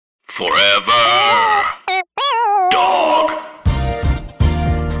Forever. Dog.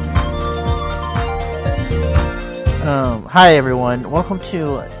 Hi everyone. Welcome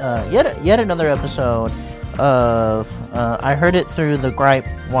to yet another episode of I Heard It Through the Gripe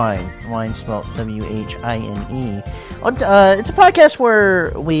Wine. Wine spelled W-H-I-N-E. It's a podcast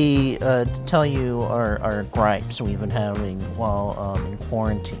where we tell you our gripes we've been having while in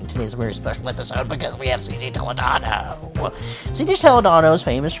quarantine. Today's a very special episode because we have C.J. Toledano. C.J. Toledano is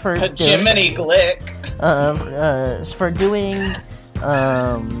famous for Jiminy Glick. For doing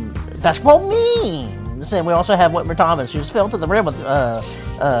basketball memes. And we also have Whitmer Thomas, who's filled to the rim with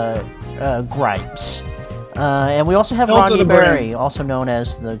gripes. And we also have Rodney Berry, also known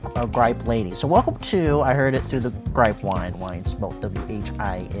as the Gripe Lady. So welcome to I Heard It Through the Gripe Wine. Wine spelled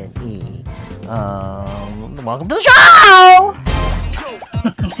W-H-I-N-E. Welcome to the show!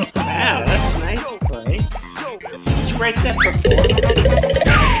 Wow, that's nice, Clay. Did you write that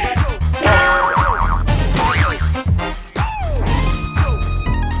before?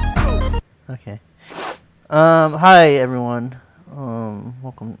 Okay. Hi everyone.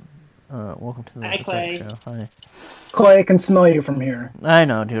 Welcome to the Hi, Clay. show. Hi. Clay, I can smell you from here. I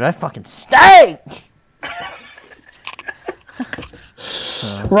know, dude. I fucking stink.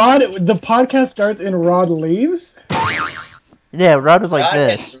 Rod, the podcast starts and Rod leaves? Yeah, Rod was like Rod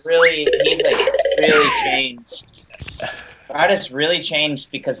this. he's really changed. Rod has really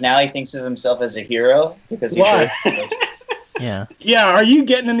changed because now he thinks of himself as a hero because he Why? Yeah. Yeah, are you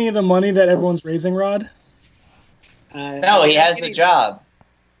getting any of the money that everyone's raising, Rod? No, he has a job.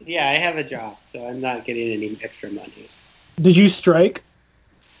 Yeah, I have a job, so I'm not getting any extra money. Did you strike?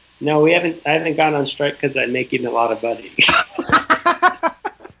 No, I haven't gone on strike because I'm making a lot of money.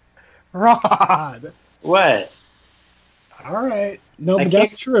 Rod! What? All right. No, I but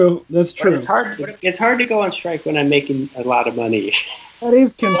that's can't- true. That's true. It's hard. It's hard to go on strike when I'm making a lot of money. That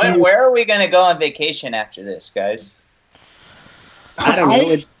is confusing. Where are we going to go on vacation after this, guys? I don't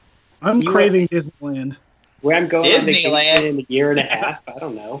know I'm You craving Disneyland. where I'm going on vacation Disneyland. in a year and a half. I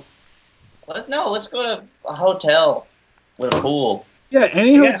don't know. Let's go to a hotel with a pool. Yeah,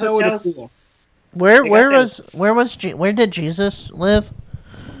 any Yeah, hotel with a hotels. pool. Where got where did Jesus live?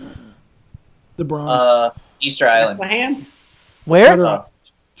 The Bronx. Easter Island. Bethlehem? Where?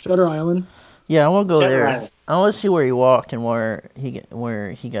 Shutter Island. Yeah, I want to go Shutter there. Island. I want to see where he walked and where he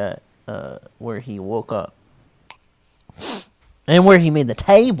woke up, and where he made the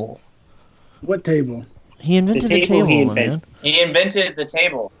table. What table? He invented the table table, he man. invented. He invented the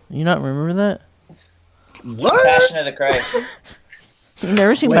table. You not remember that? What? Passion of the Christ. You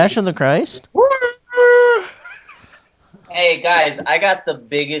never seen Passion of the Christ? Hey, guys, I got the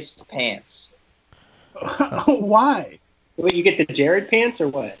biggest pants. Why? Wait, you get the Jared pants or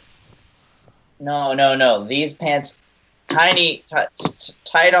what? No. These pants, tiny,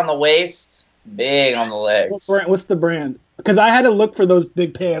 tight on the waist, big on the legs. What's the brand? Because I had to look for those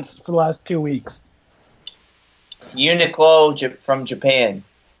big pants for the last 2 weeks. Uniqlo from Japan.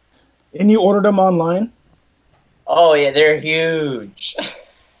 And you ordered them online? Oh yeah, they're huge.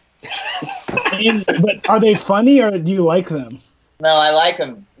 But are they funny or do you like them? No, I like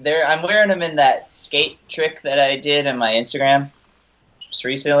them. I'm wearing them in that skate trick that I did on my Instagram just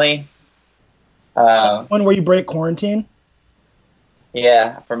recently. One where you break quarantine?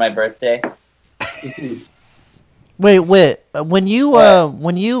 Yeah, for my birthday. Wait. When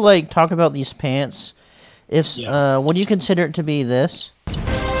you like talk about these pants, would you consider it to be this?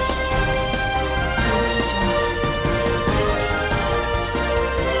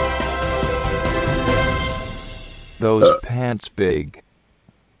 Those pants big.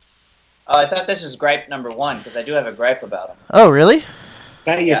 Oh, I thought this was gripe number 1 because I do have a gripe about them. Oh, really?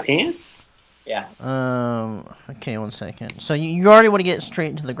 About your Yeah. pants? Yeah. Okay, 1 second. So you already want to get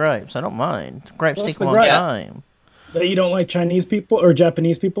straight into the gripes. I don't mind. Gripes What's take a the long gripe? time. That you don't like Chinese people or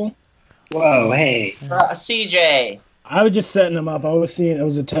Japanese people? Whoa, hey. CJ. I was just setting them up. I was seeing it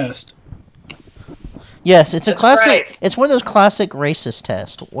was a test. Yes, it's a That's classic. right. It's one of those classic racist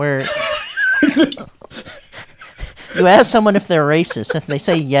tests where you ask someone if they're racist. If they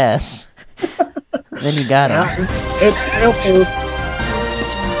say yes, then you got them. Okay.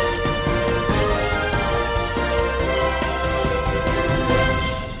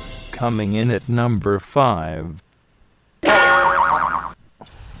 Coming in at number 5.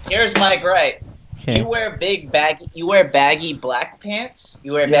 Here's my gripe. Okay. You wear baggy black pants.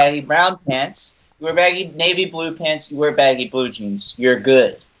 You wear baggy brown pants. You wear baggy navy blue pants. You wear baggy blue jeans. You're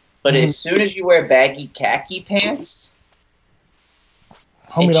good. But as soon as you wear baggy khaki pants,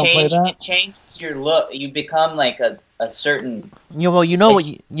 Homie, don't play that. it changes your look. You become like a certain You know what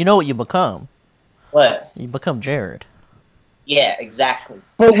you become. what? You become Jared. Yeah, exactly.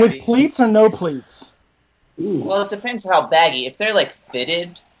 But with pleats or no pleats? Ooh. Well, it depends how baggy. If they're like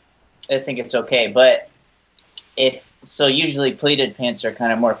fitted, I think it's okay. But usually pleated pants are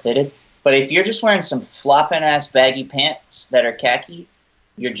kind of more fitted. But if you're just wearing some flopping ass baggy pants that are khaki,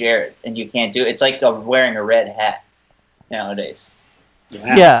 you're Jared, and you can't do it. It's like wearing a red hat nowadays.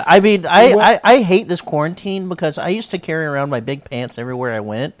 Yeah, I mean, I hate this quarantine because I used to carry around my big pants everywhere I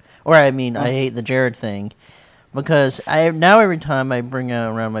went. Or, I mean, I hate the Jared thing because now every time I bring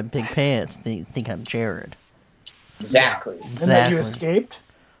around my big pants, they think I'm Jared. Exactly. And then you escaped?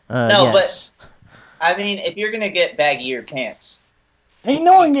 No, yes. but, I mean, if you're going to get baggier pants... Ain't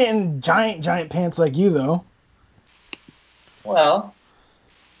no one getting giant pants like you, though. Well...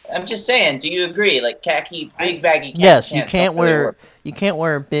 I'm just saying, do you agree? Like big baggy khaki yes, pants. You can't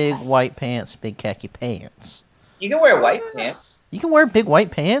wear big white pants, big khaki pants. You can wear white pants. You can wear big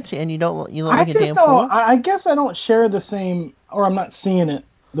white pants, and you look like a damn don't, fool. I guess I don't share the same, or I'm not seeing it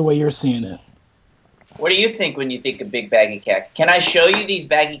the way you're seeing it. What do you think when you think of big baggy khaki? Can I show you these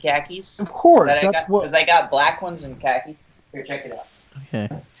baggy khakis? Of course, Because I got black ones in khaki. Here, check it out. Okay.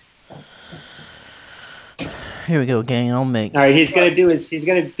 Here we go, gang. I'll make. All right, he's gonna do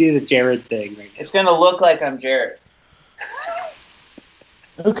the Jared thing right now. It's gonna look like I'm Jared.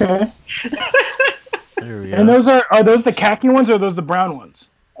 Okay. There we go. And those are those the khaki ones or are those the brown ones?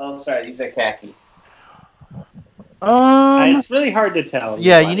 Oh, sorry, these are khaki. It's really hard to tell.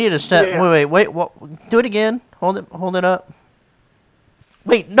 Yeah, you need to step. Yeah. Wait. What? Do it again. Hold it up.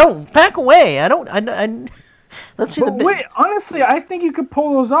 Wait, no, back away. I let's see But wait, honestly, I think you could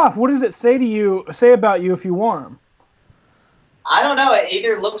pull those off. What does it say about you if you wore them? I don't know. It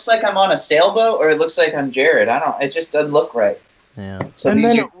either looks like I'm on a sailboat or it looks like I'm Jared. It just doesn't look right. Yeah. So and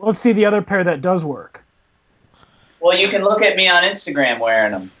then let's see the other pair that does work. Well, you can look at me on Instagram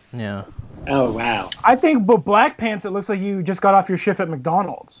wearing them. Yeah. Oh wow. I think, but black pants, it looks like you just got off your shift at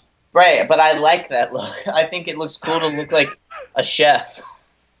McDonald's. Right, but I like that look. I think it looks cool to look like a chef.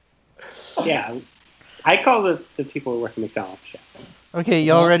 Yeah. I call the people who work at McDonald's chef. Okay,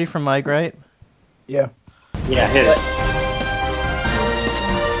 y'all ready for my gripe? Yeah. Yeah, hit it.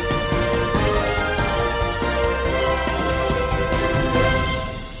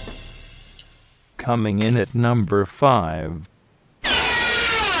 Coming in at number 5.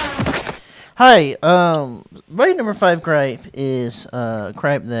 Hi, my number 5 gripe is a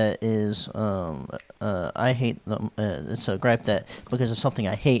gripe that is I hate them. It's a gripe that because of something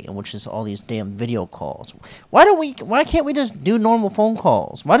I hate, and which is all these damn video calls. Why can't we just do normal phone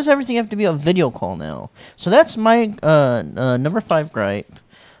calls? Why does everything have to be a video call now? So that's my number 5 gripe.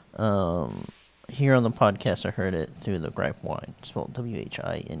 Here on the podcast, I heard it through the Gripe Wine, spelled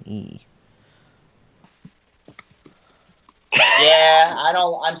WHINE. Yeah,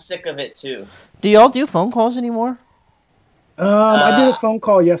 I'm sick of it too. Do y'all do phone calls anymore? I did a phone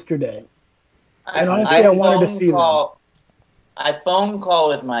call yesterday. And honestly, I wanted to see them. I phone call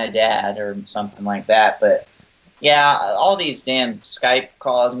with my dad or something like that, but yeah, all these damn Skype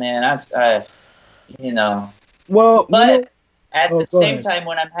calls, man. Well, but at the go same ahead. time,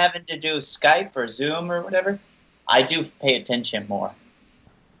 when I'm having to do Skype or Zoom or whatever, I do pay attention more.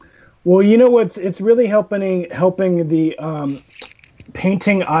 Well, you know what's it's really helping the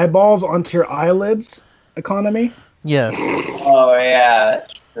painting eyeballs onto your eyelids economy. Yeah. Oh yeah,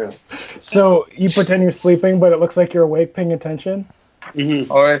 that's true. So you pretend you're sleeping, but it looks like you're awake, paying attention.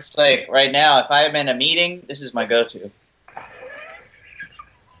 Mm-hmm. Or it's like right now, if I'm in a meeting, this is my go-to.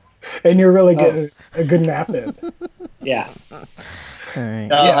 And you're really getting a good nap in. Yeah. All right.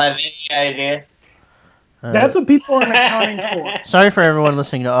 Don't have any idea. That's what people are accounting for. Sorry for everyone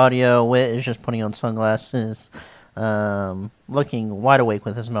listening to audio. Wit is just putting on sunglasses, looking wide awake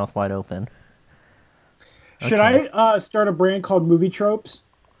with his mouth wide open. Should I start a brand called Movie Tropes,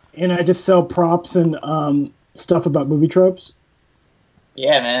 and I just sell props and stuff about movie tropes?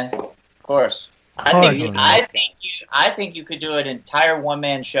 Yeah, man. Of course. I think you could do an entire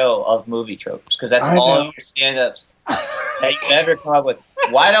one-man show of movie tropes because that's all your stand-ups that you ever come up with.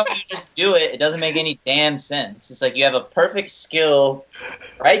 Why don't you just do it? It doesn't make any damn sense. It's like you have a perfect skill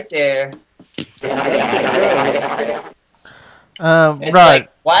right there. It's Right.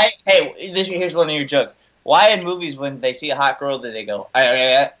 like, why? Hey, here's one of your jokes. Why in movies when they see a hot girl do they go,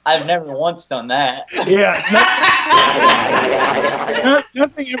 I've never once done that. Yeah.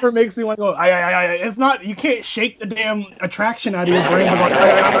 Nothing ever makes me want to go, It's not, you can't shake the damn attraction out of your brain.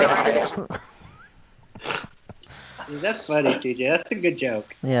 That's funny, CJ. That's a good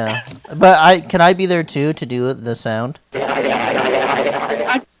joke. Yeah, but can I be there too to do the sound?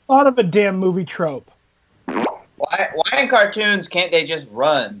 I just thought of a damn movie trope. Why in cartoons can't they just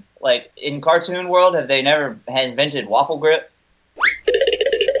run? Like, in cartoon world, have they never invented waffle grip?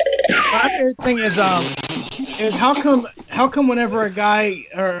 My favorite thing is how come whenever a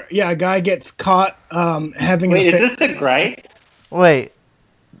guy gets caught having Wait, an affair, is this a gripe? Wait,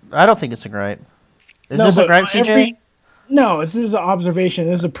 I don't think it's a gripe. Is No, this a but gripe, CJ? No, this is an observation.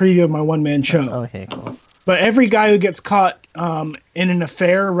 This is a preview of my one-man show. Okay, cool. But every guy who gets caught in an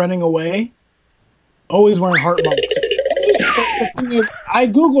affair running away, always wearing heart boxers. The thing is, I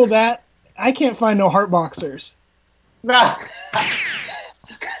Googled that. I can't find no heart boxers.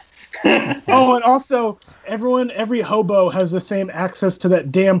 Oh, and also, every hobo has the same access to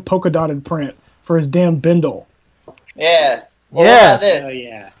that damn polka dotted print for his damn bindle. Yeah. Well, Yes. What about Oh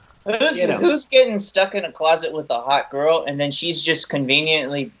this? yeah. Who's getting stuck in a closet with a hot girl, and then she's just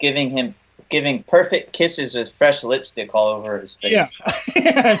conveniently giving perfect kisses with fresh lipstick all over his face? Yeah.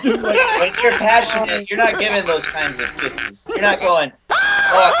 Yeah, just like, When you're passionate, you're not giving those kinds of kisses. You're not going, "Oh,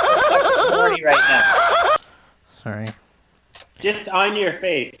 I'm horny right now." Sorry. Just on your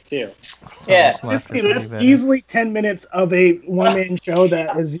face too. Yeah. This laughter's that's pretty better. easily 10 minutes of a one-man show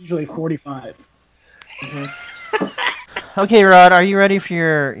that is usually 45. Okay, Rod, are you ready for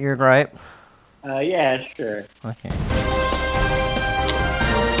your gripe? Yeah, sure. Okay.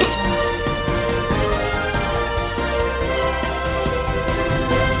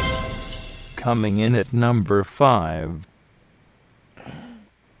 Coming in at number 5.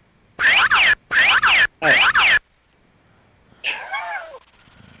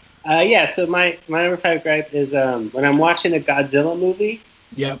 Yeah, so my number 5 gripe is when I'm watching a Godzilla movie,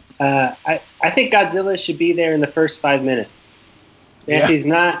 Yep. I think Godzilla should be there in the first 5 minutes. And Yeah. if he's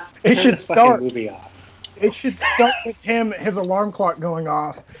not, It turn should the fucking start. movie off. It should start with his alarm clock going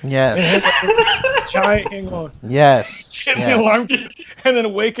off. And Yes. him giant hang on. Yes. And the Yes. alarm and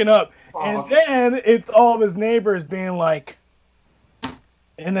then waking up. And then it's all of his neighbors being like,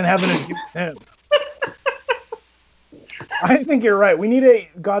 and then having to do him. I think you're right. We need a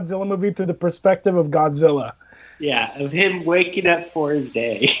Godzilla movie through the perspective of Godzilla. Yeah, of him waking up for his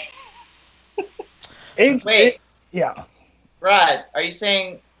day. Wait, Yeah. Rod, are you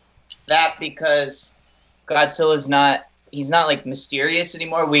saying that because Godzilla's he's not like mysterious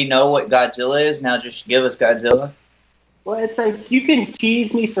anymore? We know what Godzilla is, now just give us Godzilla? Well, it's like you can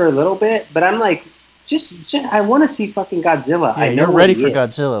tease me for a little bit, but I'm like, just I want to see fucking Godzilla. Yeah, I know you're ready what for he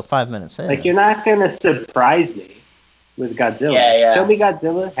is. Godzilla 5 minutes in. Like, you're not gonna surprise me with Godzilla. Yeah. Show me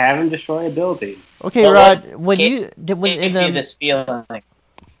Godzilla, have him destroy a building. Okay, Well, Rod, when give- you did when in Give me this feeling.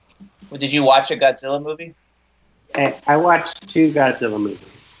 Did you watch a Godzilla movie? I watched 2 Godzilla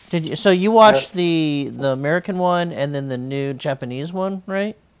movies. so you watched the American one and then the new Japanese one,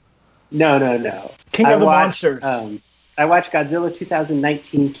 right? No. King I of the watched, Monsters. I watched Godzilla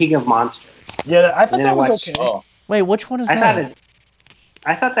 2019, King of Monsters. Yeah, I thought And then that I was watched- okay. Oh, Wait, which one is I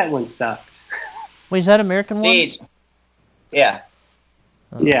that? thought that one sucked. Wait, is that American one? Siege. Yeah.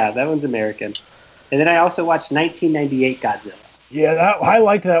 Yeah, that one's American. And then I also watched 1998 Godzilla. Yeah, I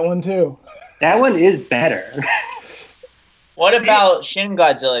liked that one too. That one is better. What about Shin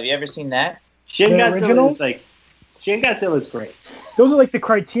Godzilla? Have you ever seen that? Shin The Godzilla originals? is like Shin Godzilla is great. Those are like the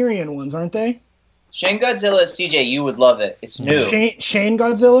Criterion ones, aren't they? Shin Godzilla, CJ, you would love it. It's new. Shane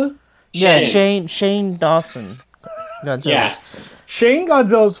Godzilla? Yeah, Shin. Shane Dawson. Godzilla. Yeah. Shane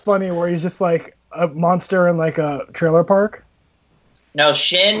Godzilla's funny where he's just like a monster in like a trailer park. No,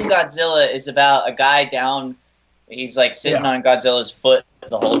 Shin Godzilla is about a guy down. He's like sitting Yeah. on Godzilla's foot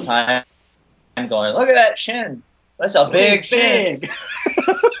the whole time, and going, "Look at that Shin! That's a big It's Shin!" big.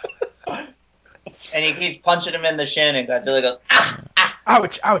 And he keeps punching him in the shin, and Godzilla goes, "Ah!"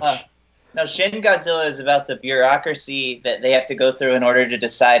 Ouch, ouch. No, Shin Godzilla is about the bureaucracy that they have to go through in order to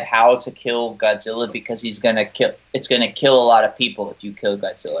decide how to kill Godzilla because it's gonna kill a lot of people if you kill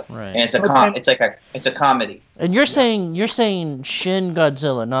Godzilla. Right. And it's a Okay. it's a comedy. And you're saying Shin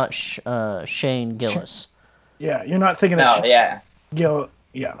Godzilla, not Shane Gillis. Yeah, you're not thinking No, of yeah. Gil.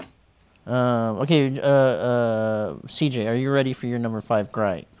 Yeah. Okay, CJ, are you ready for your number 5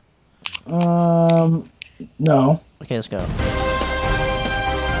 gripe? No. Okay, let's go.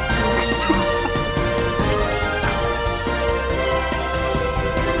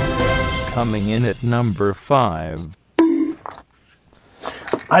 Coming in at number 5.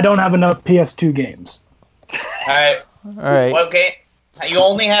 I don't have enough PS2 games. All right. All right. Okay. You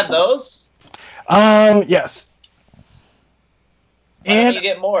only have those? Yes. Why don't And you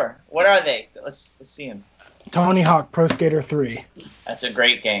get more? What are they? Let's see them. Tony Hawk Pro Skater 3. That's a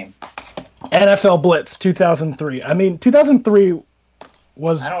great game. NFL Blitz 2003. I mean, 2003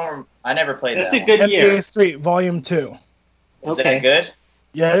 was I never played That's that. a good one. year. NBA Street Volume 2. Is Okay. that good?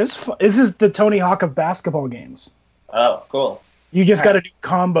 Yeah, this is the Tony Hawk of basketball games. Oh, cool. You just got to do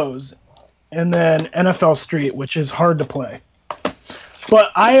combos. And then NFL Street, which is hard to play.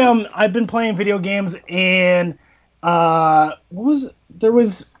 But I've been playing video games, and I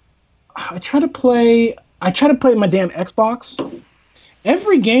try to play my damn Xbox.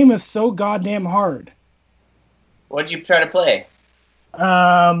 Every game is so goddamn hard. What'd you try to play?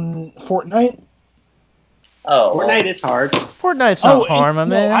 Fortnite. Oh, Fortnite is hard. Fortnite's not hard, my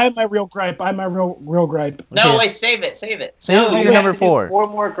man. I have my real gripe. Real gripe. No, Okay. wait, save it. Save it No, for you your have number to do 4. 4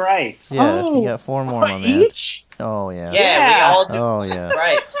 more gripes. Yeah, you got 4 more, my man. Each? Oh yeah. Yeah, we all do Oh yeah.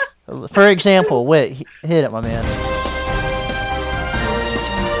 gripes. For example, wait, hit it, my man.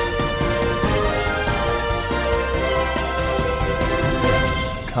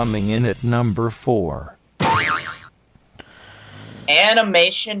 Coming in at number 4.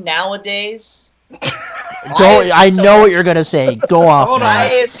 Animation nowadays. Go. I know what you're gonna say. Go off, Why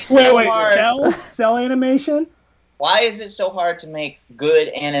man. is it so Wait, hard? cell animation? Why is it so hard to make good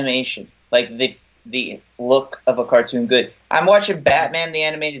animation? Like the look of a cartoon good. I'm watching Batman the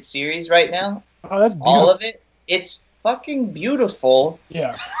Animated Series right now. Oh, that's beautiful. All of it. It's fucking beautiful,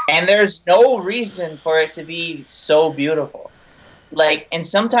 Yeah. and there's no reason for it to be so beautiful. Like, and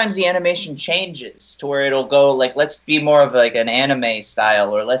sometimes the animation changes to where it'll go like, let's be more of like an anime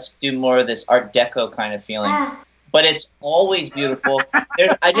style, or let's do more of this Art Deco kind of feeling. But it's always beautiful.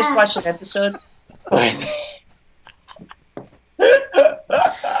 I just watched an episode.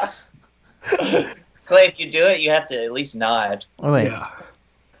 Clay, if you do it, you have to at least nod. Oh, wait.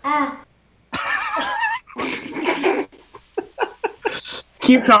 Yeah.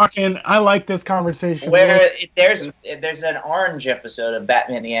 Keep talking. I like this conversation. Where there's an orange episode of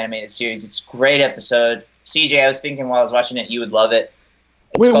Batman the Animated Series. It's a great episode. CJ, I was thinking while I was watching it, you would love it.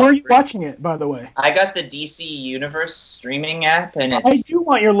 It's Wait, called where are you Free. watching it, by the way? I got the DC Universe streaming app, and I it's do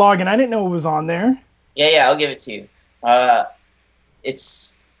want your login. I didn't know it was on there. yeah, I'll give it to you.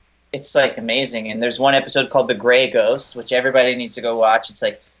 It's like amazing, and there's one episode called The Gray Ghost, which everybody needs to go watch. It's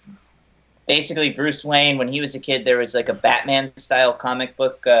like basically Bruce Wayne, when he was a kid, there was like a Batman-style comic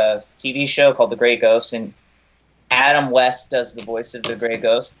book TV show called The Gray Ghost, and Adam West does the voice of the Gray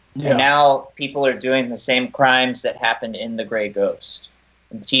Ghost. Yeah. And now people are doing the same crimes that happened in the Gray Ghost,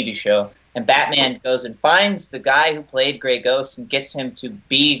 in the TV show. And Batman goes and finds the guy who played Gray Ghost and gets him to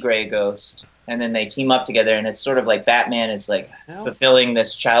be Gray Ghost. And then they team up together, and it's sort of like Batman is like fulfilling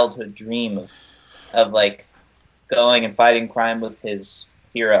this childhood dream of like going and fighting crime with his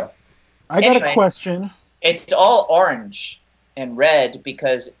hero. I got Anyway. a question. It's all orange and red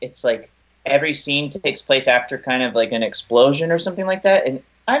because it's like every scene takes place after kind of like an explosion or something like that. And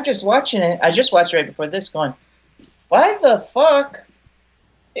I'm just watching it. I just watched it right before this going, why the fuck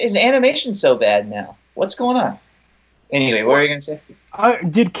is animation so bad now? What's going on? Anyway, what were you going to say?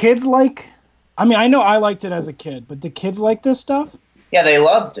 Did kids like... I mean, I know I liked it as a kid, but did kids like this stuff? Yeah, they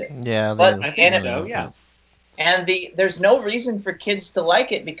loved it. Yeah, But I think and, so, yeah. and there's no reason for kids to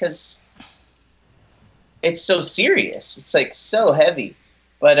like it because it's so serious. It's like so heavy.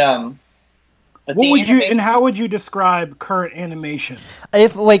 But What would you and how would you describe current animation?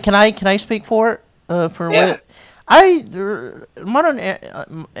 Can I speak for it? For Yeah. what modern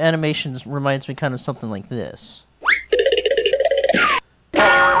animations reminds me kind of something like this.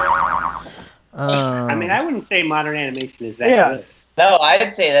 I mean, I wouldn't say modern animation is that Yeah. good. No,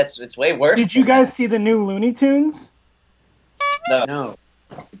 I'd say it's way worse. Did you than guys see the new Looney Tunes? that. No.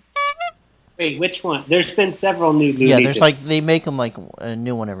 Wait, which one? There's been several new Looney Yeah, there's Tunes. like they make them like a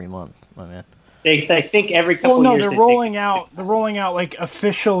new one every month, my man. I think every couple Well, no, years they're rolling out like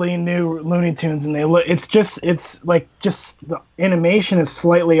officially new Looney Tunes, and it's like the animation is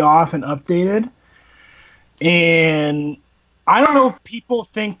slightly off and updated, and I don't know if people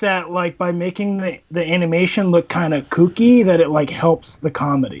think that like by making the animation look kind of kooky that it like helps the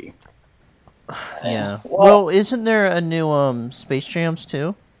comedy. Yeah. Well- Well, isn't there a new Space Jams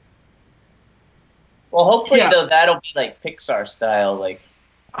too? Well, hopefully Yeah. though that'll be like Pixar style, like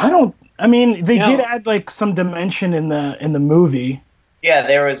I mean, they No. did add like some dimension in the movie. yeah,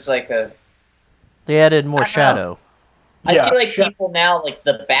 there was like They added more I know. shadow. I Yeah. feel like people now like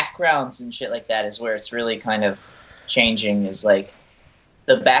the backgrounds and shit like that is where it's really kind of changing. Is like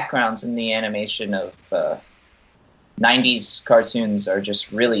the backgrounds in the animation of 90s cartoons are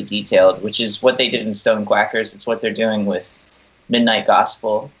just really detailed, which is what they did in Stone Quackers. It's what they're doing with Midnight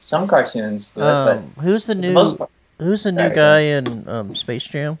Gospel. Some cartoons do it, but Who's the for the new most part, Who's the new Sorry, guy in Space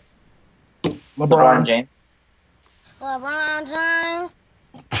Jam? LeBron LeBron. James. LeBron James.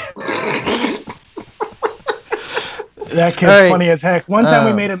 That kid's All right. funny as heck. One time we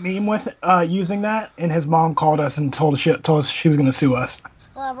Um, made a meme with using that, and his mom called us and told us she was going to sue us.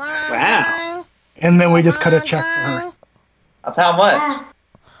 LeBron Wow. James. And then we just cut a check for her. Of how much?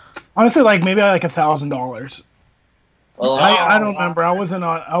 Honestly, like maybe like $1,000. Well, I don't remember. I wasn't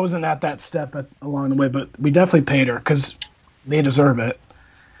at that step along the way, but we definitely paid her because they deserve it.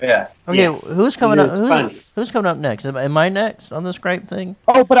 Yeah. Okay, Yeah. who's coming up? It's funny. Who's coming up next? Am I next on this gripe thing?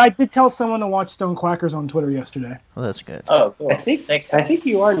 Oh, but I did tell someone to watch Stone Quackers on Twitter yesterday. Oh, that's good. Oh, cool. I think Thanks. I think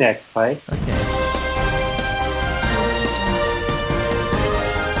you are next, Clay. Okay.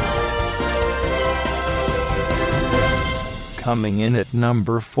 Coming in at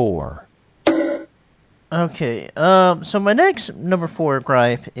number 4. Okay. So my next number 4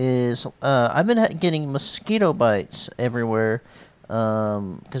 gripe is I've been getting mosquito bites everywhere.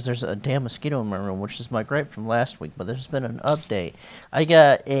 Because there's a damn mosquito in my room, which is my gripe from last week. But there's been an update. I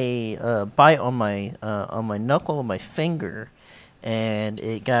got a bite on my knuckle of my finger, and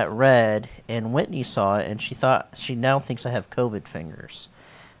it got red. And Whitney saw it, and she now thinks I have COVID fingers,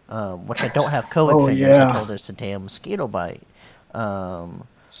 which I don't have COVID fingers. yeah. I told her it's a damn mosquito bite.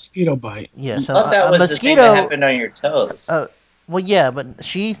 Mosquito bite. Yeah, I so thought that a was mosquito. the thing that happened on your toes. Well, yeah, but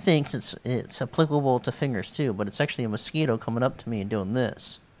she thinks it's applicable to fingers too, but it's actually a mosquito coming up to me and doing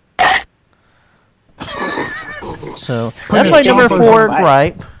this. So that's my number jumpers 4 on by.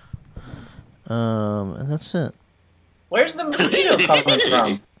 gripe. And that's it. Where's the mosquito coming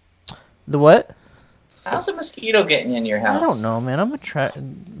from? The what? How's a mosquito getting in your house? I don't know, man.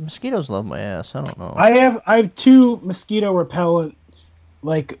 Mosquitoes love my ass. I don't know. I have 2 mosquito repellent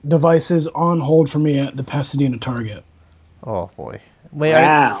devices on hold for me at the Pasadena Target. Oh boy. Wait,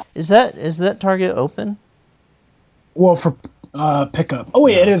 Wow. is that Target open? Well, for pickup. Oh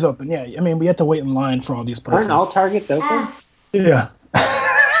yeah, it is open. Yeah, I mean we have to wait in line for all these places. Aren't all Targets open? Yeah.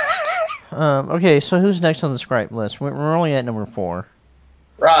 Okay, so who's next on the gripe list? We're only at number 4.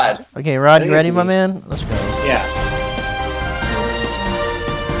 Rod. Okay, Rod, you think ready, it's my me. man? Let's go. Yeah.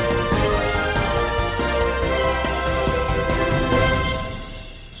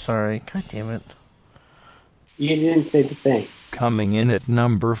 Sorry. God damn it. You didn't say the thing. Coming in at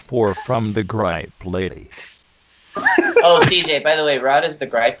number 4 from the Gripe Lady. Oh, CJ, by the way, Rod is the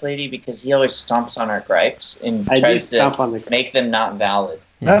gripe lady because he always stomps on our gripes and I do tries stomp to on the. make them not valid.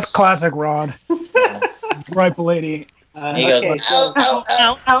 That's classic Rod. Ripe lady. He goes, Okay, so ow,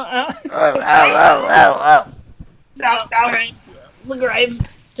 ow, ow. Ow, ow, ow, ow, ow. The grapes.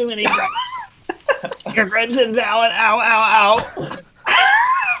 Too many grapes. Your grapes invalid. Ow, ow, ow.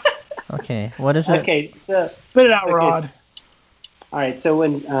 Okay, what is it? okay, so Spit it out, Okay, Rod. all right, so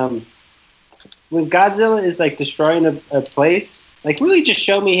when Godzilla is destroying a place, really just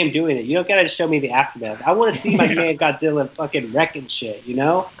show me him doing it. You don't gotta show me the aftermath. I want to see my man Godzilla fucking wrecking shit. You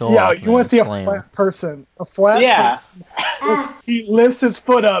know? Go Yeah, off, you man. want to see a Slam. flat person. A flat Yeah. person. He lifts his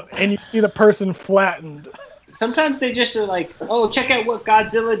foot up and you see the person flattened. Sometimes they just are like, oh, check out what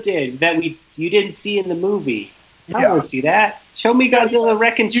Godzilla did that you didn't see in the movie. I Yeah. don't want to see that. Show me Godzilla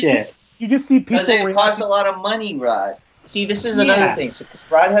wrecking shit. You just see people Because it react- costs a lot of money, Rod. See, this is another Yeah. thing. So, 'cause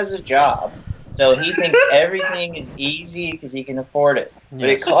Rod has a job, so he thinks everything is easy because he can afford it. But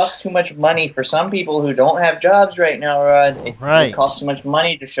it Yes. costs too much money for some people who don't have jobs right now, Rod. Right. It costs too much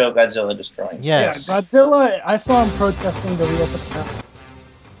money to show Godzilla destroying. Yes. Yeah, Godzilla, I saw him protesting the reopen.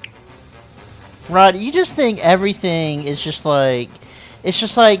 Rod, you just think everything is just like... It's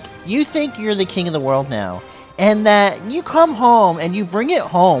just like, you think you're the king of the world now. And that you come home and you bring it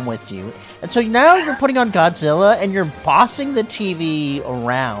home with you. And so now you're putting on Godzilla and you're bossing the TV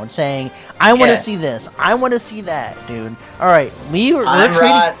around saying, I want to Yeah. see this. I want to see that, dude. Alright, we're I'm treating...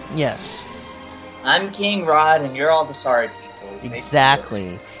 Rod. Yes. I'm King Rod, and you're all the sorry people.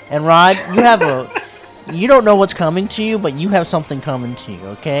 Exactly. And Rod, you have a... You don't know what's coming to you, but you have something coming to you,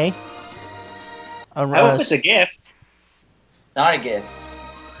 okay? I hope it's a gift. Not a gift.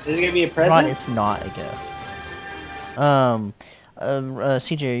 Is it gonna be a present? Rod, it's not a gift.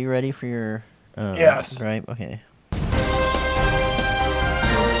 CJ, are you ready for your Yes. gripe? Okay.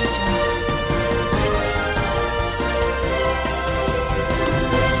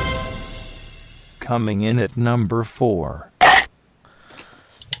 Coming in at number 4.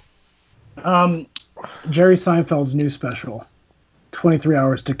 Jerry Seinfeld's new special, 23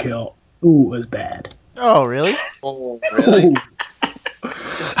 Hours to Kill. Ooh, it was bad. Oh, really? Oh, really?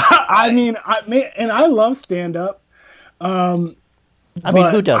 I mean, I love stand-up. I mean,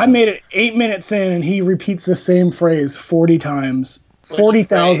 but who doesn't? I made it 8 minutes in, and he repeats the same phrase 40 times, Which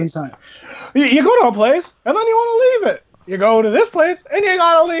 40,000 phrase? times. You go to a place, and then you want to leave it. You go to this place, and you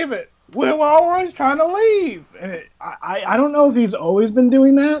gotta leave it. We're always trying to leave. And I don't know if he's always been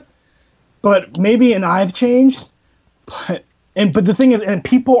doing that, but maybe I've changed. But the thing is, and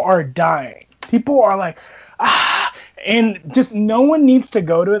people are dying. People are like, and just no one needs to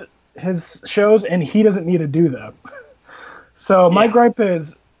go to his shows, and he doesn't need to do them. So my gripe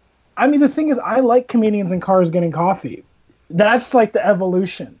is, I mean, the thing is, I like comedians in cars getting coffee. That's like the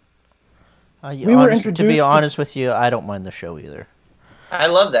evolution. We were introduced to be honest with you, I don't mind the show either. I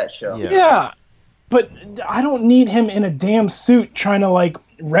love that show. Yeah, but I don't need him in a damn suit trying to like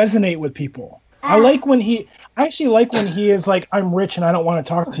resonate with people. I actually like when he is like, I'm rich and I don't want to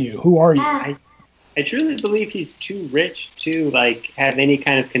talk to you. Who are you? I truly believe he's too rich to like have any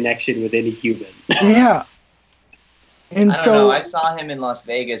kind of connection with any human. Yeah. And I don't know. I saw him in Las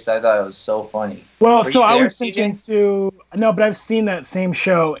Vegas. I thought it was so funny. Well, Were so you I there, was thinking no, but I've seen that same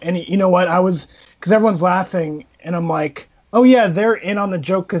show, and you know what? Because everyone's laughing, and I'm like, oh yeah, they're in on the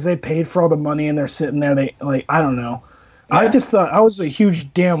joke because they paid for all the money, and they're sitting there. They like, I don't know. Yeah. I just thought I was a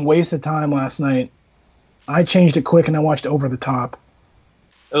huge damn waste of time last night. I changed it quick, and I watched Over the Top.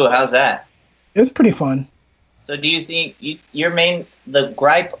 Ooh, how's that? It was pretty fun. So do you think the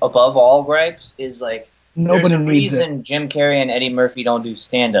gripe above all gripes is like, nobody there's a needs reason it. Jim Carrey and Eddie Murphy don't do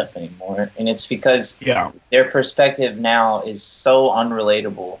stand-up anymore, and it's because their perspective now is so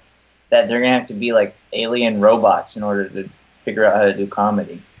unrelatable that they're going to have to be like alien robots in order to figure out how to do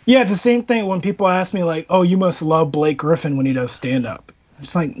comedy. Yeah, it's the same thing when people ask me like, oh, you must love Blake Griffin when he does stand-up.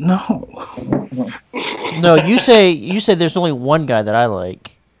 It's like, no. No, you say there's only one guy that I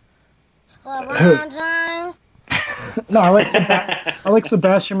like. LeBron James. No, I like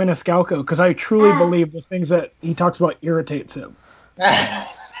Sebastian Maniscalco because I truly believe the things that he talks about irritates him.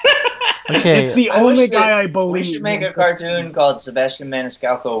 Okay, it's the only guy I believe. We should make a cartoon called Sebastian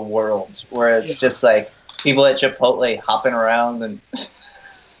Maniscalco Worlds, where it's just like people at Chipotle hopping around and.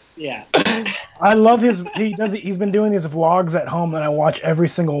 Yeah, I love his. He's been doing these vlogs at home, and I watch every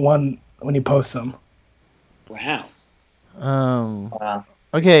single one when he posts them. Wow. Wow.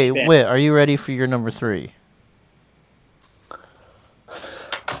 Okay, Whit, are you ready for your number 3?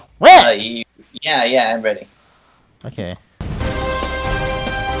 Whit! Yeah, I'm ready. Okay.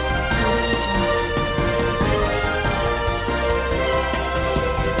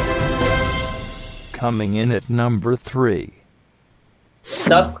 Coming in at number 3.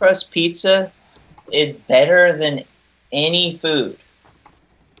 Stuffed crust pizza is better than any food.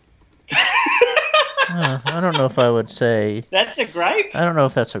 I don't know if I would say. That's a gripe? I don't know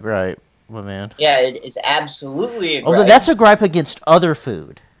if that's a gripe, my man. Yeah, it is absolutely a gripe. Although that's a gripe against other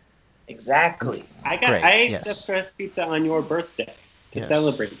food. Exactly. I Great, ate yes. stuffed crust pizza on your birthday to Yes.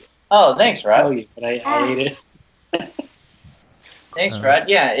 celebrate it. Oh, thanks, Rod. Oh, but I ate it. Thanks, Rod.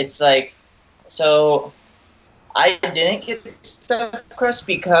 Yeah, it's like, so I didn't get stuffed crust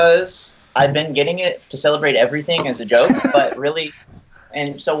because I've been getting it to celebrate everything as a joke, but really,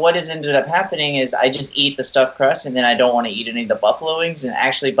 and so what has ended up happening is I just eat the stuffed crust and then I don't want to eat any of the buffalo wings, and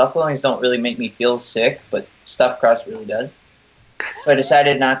actually buffalo wings don't really make me feel sick, but stuffed crust really does. So I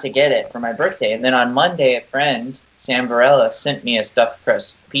decided not to get it for my birthday, and then on Monday a friend, Sam Varela, sent me a stuffed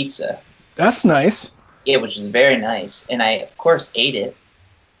crust pizza. That's nice. Yeah, which is very nice, and I, of course, ate it.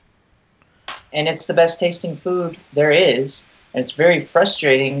 And it's the best tasting food there is, and it's very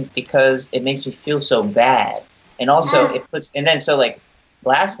frustrating because it makes me feel so bad. And also, so like,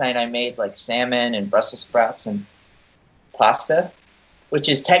 last night I made like salmon and Brussels sprouts and pasta, which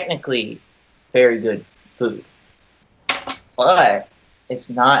is technically very good food. But it's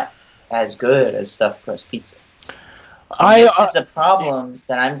not as good as stuffed crust pizza. This is a problem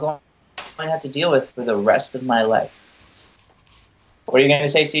that I'm going to have to deal with for the rest of my life. What are you going to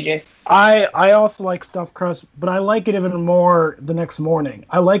say, CJ? I also like stuffed crust, but I like it even more the next morning.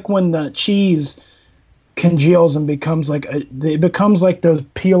 I like when the cheese congeals and becomes like those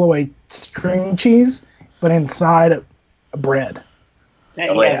peel away string cheese, but inside a bread.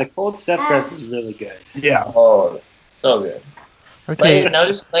 The cold stuffed crust is really good. Yeah. Oh, so good. Okay.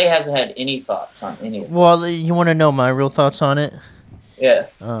 Notice Clay hasn't had any thoughts on any of this. Well, you want to know my real thoughts on it? Yeah.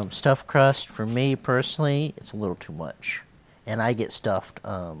 Stuffed crust, for me personally, it's a little too much. And I get stuffed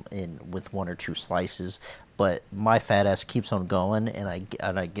with 1 or 2 slices, but my fat ass keeps on going, and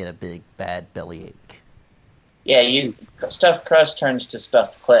I get a big bad bellyache. Yeah, stuffed crust turns to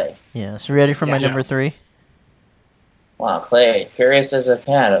stuffed Clay. Yeah, so ready for my number 3? Wow, Clay, curious as a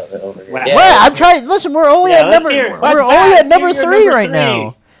cat over here. Wow. Yeah. Well, I'm trying. Listen, we're only at number. hear it. We're Let's only at hear number your 3 number right 3.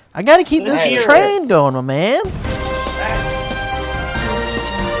 now. I got to keep Let's hear this it. train going, my man.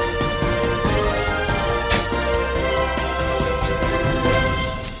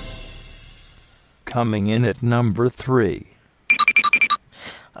 Coming in at number 3.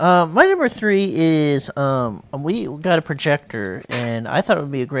 My number 3 is we got a projector, and I thought it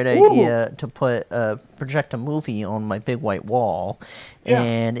would be a great idea to project a movie on my big white wall. Yeah.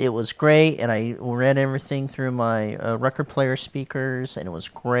 And it was great, and I read everything through my record player speakers, and it was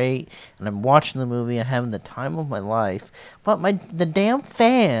great. And I'm watching the movie and having the time of my life. But the damn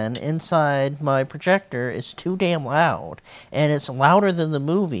fan inside my projector is too damn loud, and it's louder than the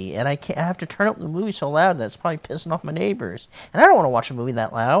movie. And I have to turn up the movie so loud that it's probably pissing off my neighbors. And I don't want to watch a movie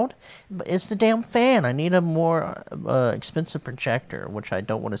that loud. But it's the damn fan. I need a more expensive projector, which I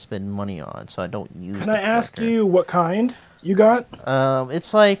don't want to spend money on, so I don't use. Can I ask you what kind you got?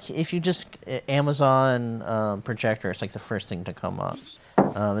 It's like if you just Amazon projector, it's like the first thing to come up.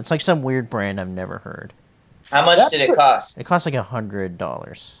 It's like some weird brand I've never heard. How much did it cost? It costs like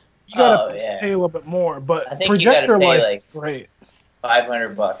 $100. You gotta pay a little bit more, but I think you gotta projector pay light like is great.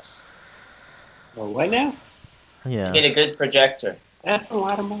 $500. Well, what now? Yeah. Get a good projector. That's a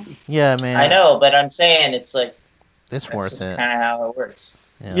lot of money. Yeah, man. I know, but I'm saying it's like It's that's worth just it. kind of how it works.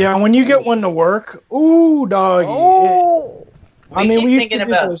 Yeah, when you get one to work, ooh, doggy. Oh. I mean, keep we used thinking to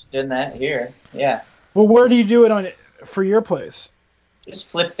do about those. doing that here. Yeah, Well, where do you do it for your place? just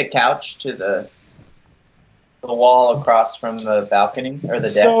flip the couch to the wall across from the balcony or the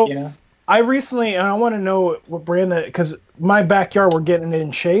deck. So- You know. I recently, and I want to know what brand that, because my backyard, we're getting it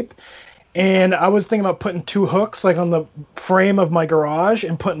in shape, and I was thinking about putting 2 hooks like on the frame of my garage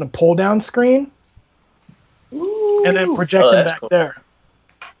and putting a pull down screen, and then projecting that's back cool. there.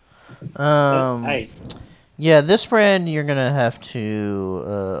 That's tight. Yeah, this brand you're gonna have to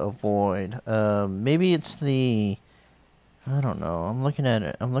avoid. Maybe it's the. I don't know. I'm looking at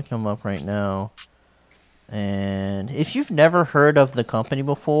it. I'm looking them up right now. And if you've never heard of the company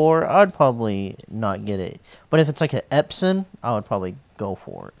before, I'd probably not get it. But if it's like an Epson, I would probably go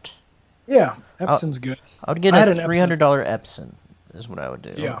for it. Yeah, Epson's good. I would get I had a an Epson. $300 Epson. Is what I would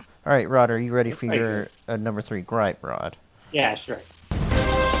do. Yeah. All right, Rod, are you ready for Right. your number 3 gripe, Rod? Yeah, sure.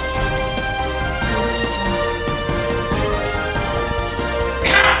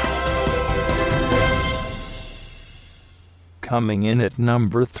 Coming in at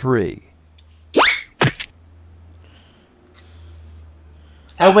number 3.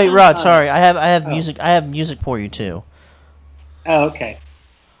 Oh wait, Rod, sorry. I have music. I have music for you too. Oh, okay.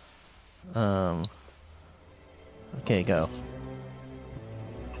 Okay, go.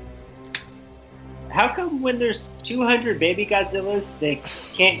 How come when there's 200 baby Godzillas, they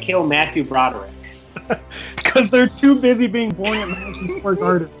can't kill Matthew Broderick? Because they're too busy being born at Madison Square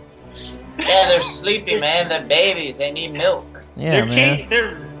Garden. Yeah, they're sleepy, man. They're babies. They need milk. Yeah, man.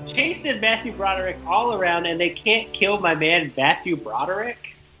 They're chasing Matthew Broderick all around, and they can't kill my man Matthew Broderick?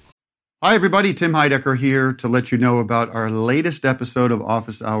 Hi, everybody. Tim Heidecker here to let you know about our latest episode of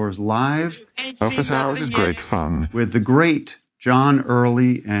Office Hours Live Office Hours is great fun. with the great John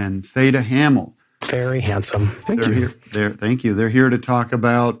Early and Theda Hamill. Very handsome. Thank you. Thank you. They're here to talk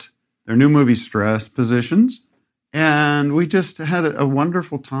about their new movie, Stress Positions. And we just had a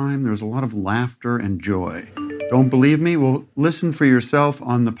wonderful time. There was a lot of laughter and joy. Don't believe me? Well, listen for yourself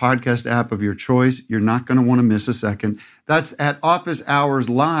on the podcast app of your choice. You're not going to want to miss a second. That's at Office Hours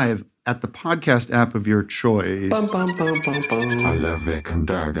Live at the podcast app of your choice. Bum, bum, bum, bum, bum. I love Vic and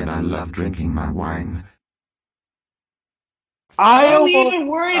Doug, and I love drinking my wine. I I'm almost, even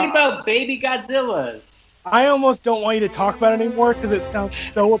worried about baby Godzillas. I almost don't want you to talk about it anymore because it sounds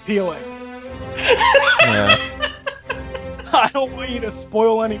so appealing. Yeah. I don't want you to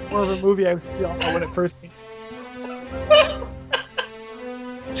spoil any more of a movie I saw when it first came.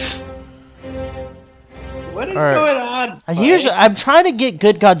 What is All right. going on? I'm trying to get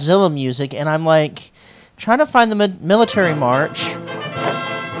good Godzilla music, and I'm like trying to find the military march.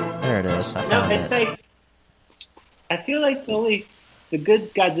 There it is. I No, found it's it. like I feel like the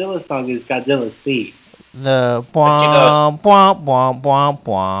good Godzilla song is Godzilla's theme. The But you bwah bwah bwah bwah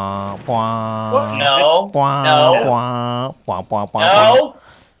bwah bwah. No. Bwah, No. bwah, bwah, bwah, bwah, No.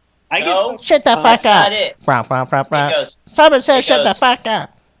 I No. get Shut the That's fuck up. not it. Bwah, bwah, bwah, It bwah. goes, Someone said it shut the goes- fuck up.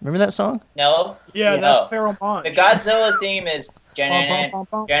 Remember that song? no. Yeah, Yeah. that's No. Feral Monch. The Godzilla theme is. Bum, bum,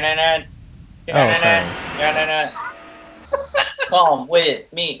 bum, Come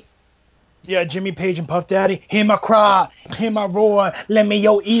with me. Yeah, Jimmy Page and Puff Daddy. Hear my cry, hear my roar, lend me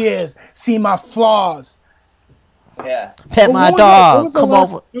your ears, see my flaws. Yeah. Pet my dog. Come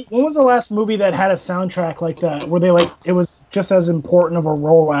over. When was the last movie that had a soundtrack like that, where they it was just as important of a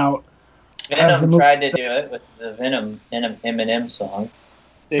rollout? As the Venom movie- tried to do it with the Venom Eminem song.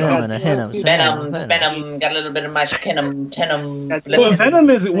 Venom and a Venom. Venom, Venom, got a little bit of my tenom. Well, Venom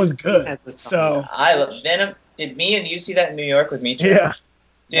was good. So I love Venom. Did me and you see that in New York with me too? yeah,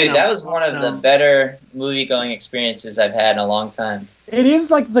 Dude, that was one of the better movie-going experiences I've had in a long time. It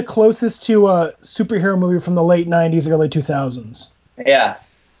is like the closest to a superhero movie from the late 90s, early 2000s. Yeah.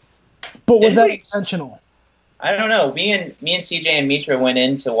 But was that intentional? I don't know. Me and CJ and Mitra went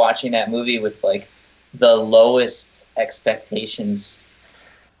into watching that movie with like the lowest expectations.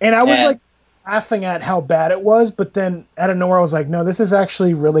 And I was like laughing at how bad it was, but then out of nowhere I was like, no, this is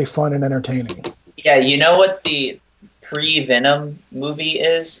actually really fun and entertaining. Yeah, you know what the pre-Venom movie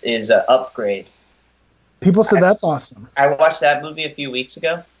is Upgrade. People said that's awesome. I watched that movie a few weeks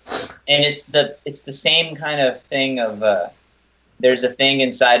ago, and it's the same kind of thing of there's a thing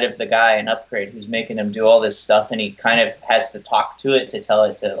inside of the guy in Upgrade who's making him do all this stuff, and he kind of has to talk to it to tell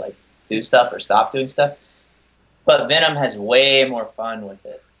it to like do stuff or stop doing stuff. But Venom has way more fun with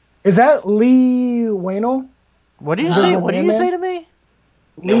it. Is that Lee Whannell? What did you say? What did you say to me?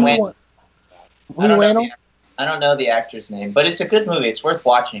 Lee Whannell? I don't know the actor's name, but it's a good movie. It's worth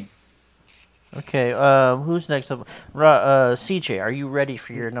watching. Okay, who's next up? CJ, are you ready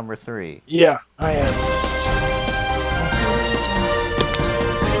for your number 3? Yeah, I am.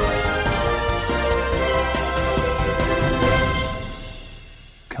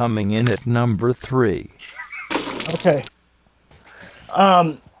 Coming in at number 3. Okay.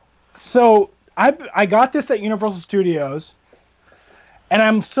 So I got this at Universal Studios, and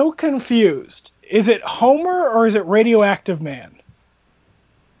I'm so confused. Is it Homer or is it Radioactive Man?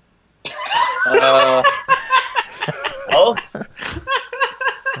 Both.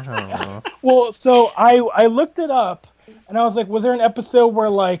 Well, so I looked it up, and I was like, was there an episode where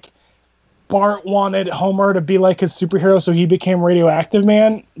like Bart wanted Homer to be like his superhero, so he became Radioactive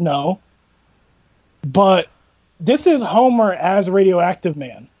Man? No. But this is Homer as Radioactive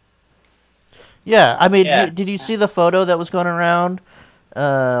Man. Yeah, I mean, did you see the photo that was going around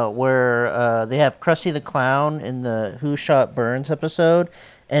where they have Krusty the Clown in the Who Shot Burns episode,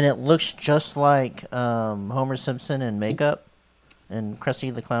 and it looks just like Homer Simpson in makeup, and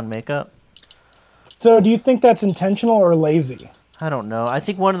Krusty the Clown makeup? So do you think that's intentional or lazy? I don't know. I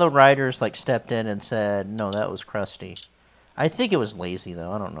think one of the writers like stepped in and said, no, that was Krusty. I think it was lazy,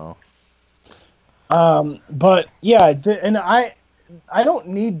 though. I don't know. But yeah, and I don't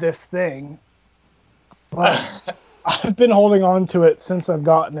need this thing, but I've been holding on to it since I've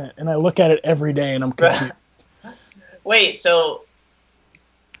gotten it, and I look at it every day, and I'm confused. Wait, so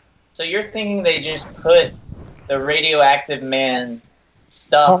you're thinking they just put the Radioactive Man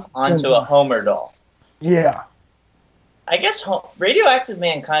stuff onto a Homer doll? Yeah. I guess Radioactive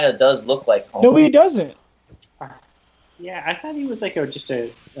Man kind of does look like Homer. No, he doesn't. Yeah, I thought he was like just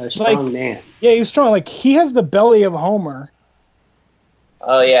a strong man. Yeah, he's strong. Like, he has the belly of Homer.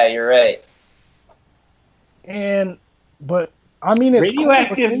 Oh, yeah, you're right. But, I mean, it's...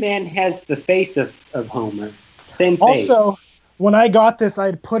 Radioactive Man has the face of Homer. Same face. Also, when I got this,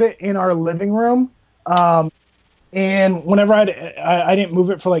 I'd put it in our living room. And whenever I didn't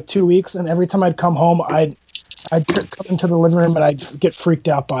move it for like 2 weeks, and every time I'd come home, I'd come into the living room and I'd get freaked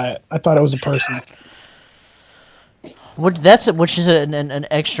out by it. I thought it was a person. Which is an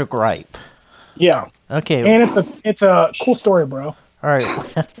extra gripe. Yeah. Okay. And it's a cool story, bro. All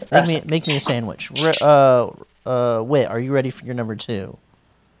right. make me a sandwich. Wit, are you ready for your number 2?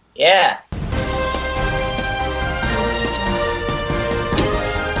 Yeah.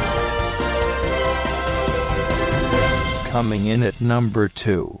 Coming in at number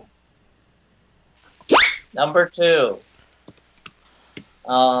 2. Number 2.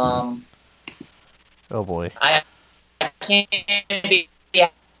 Oh boy. I can't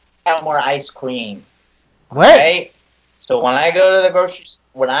have more ice cream. What? Right? So when I go to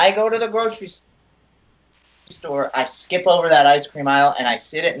the grocery store, I skip over that ice cream aisle and I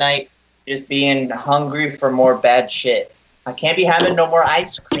sit at night just being hungry for more bad shit. I can't be having no more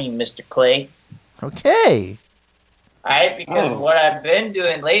ice cream, Mr. Clay. Okay. Alright, because what I've been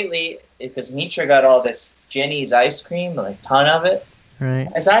doing lately is because Mitra got all this Jenny's ice cream, like a ton of it. Right.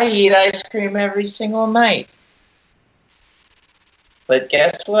 As I eat ice cream every single night. But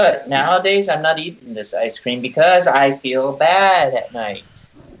guess what? Nowadays, I'm not eating this ice cream because I feel bad at night.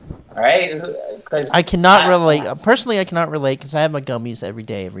 All right? I cannot relate. Personally, I cannot relate because I have my gummies every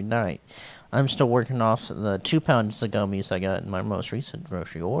day, every night. I'm still working off the 2 pounds of gummies I got in my most recent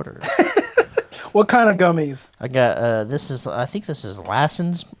grocery order. What kind of gummies? I got, I think this is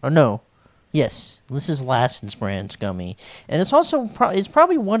Lassen's, or no. Yes, this is Lassen's brand's gummy. And it's also, it's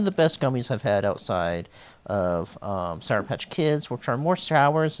probably one of the best gummies I've had outside of Sour Patch Kids, which are more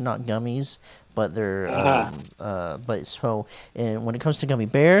sours, not gummies. But they're, and when it comes to gummy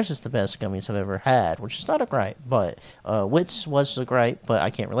bears, it's the best gummies I've ever had, which is not a gripe. But Wits was a gripe, but I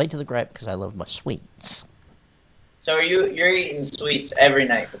can't relate to the gripe because I love my sweets. So you're eating sweets every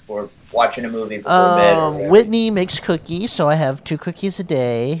night before watching a movie before bed? Or whatever? Whitney makes cookies, so I have 2 cookies a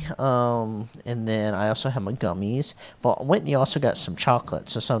day. And then I also have my gummies. But Whitney also got some chocolate,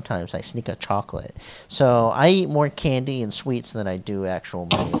 so sometimes I sneak a chocolate. So I eat more candy and sweets than I do actual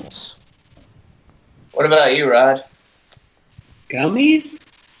meals. What about you, Rod? Gummies?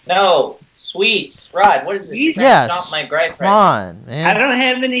 No, sweets. Rod, what is this? You're trying Yeah, to stomp my gripe come right on, man. I don't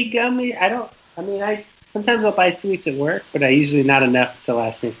have any gummies. I sometimes I'll buy sweets at work, but I usually not enough to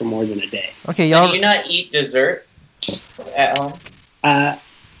last me for more than a day. Okay, So y'all. do you not eat dessert at home?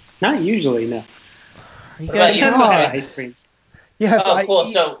 Not usually, no. You What about you? guys, Sometimes I'll Okay. have ice cream. Yes. Oh, I cool.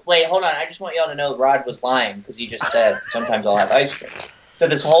 eat- So, wait, hold on. I just want y'all to know Rod was lying because he just said sometimes I'll have ice cream. So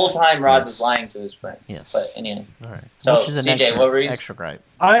this whole time Rod was lying to his friends. Yes. But anyway. all right. So, Which is an CJ, extra, what were you- extra gripe?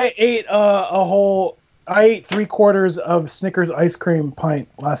 I ate I ate 3/4 of Snickers ice cream pint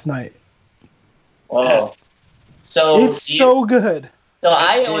last night. Whoa. So It's so good. So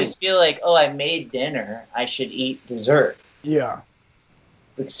I always feel like, oh, I made dinner. I should eat dessert. Yeah.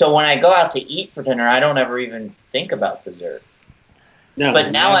 So when I go out to eat for dinner, I don't ever even think about dessert. No,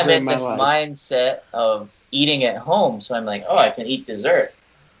 But now I'm never in in my this life. mindset of eating at home. So I'm like, oh, I can eat dessert,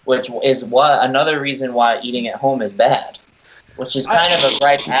 which is another reason why eating at home is bad. Which is kind of a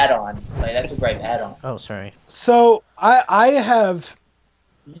gripe add-on. Like that's a gripe add-on. Oh, sorry. So I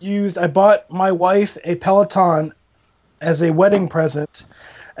bought my wife a Peloton as a wedding present,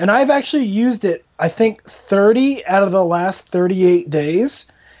 and I've actually used it, I think, 30 out of the last 38 days,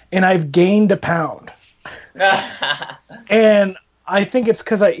 and I've gained a pound. And I think it's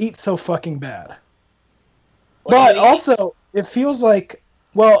because I eat so fucking bad. What do But you eat? also, it feels like,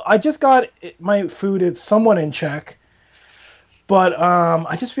 well, I just got my food, it's somewhat in check, but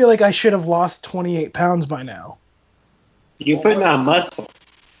I just feel like I should have lost 28 pounds by now. You're putting on muscle.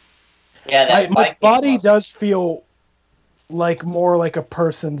 Yeah, that My bike body muscle. does feel like more like a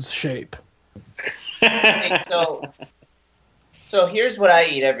person's shape. So here's what I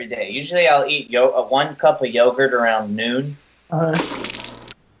eat every day. Usually I'll eat 1 cup of yogurt around noon. Uh,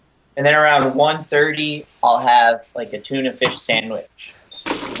 And then around 1:30, I'll have like a tuna fish sandwich.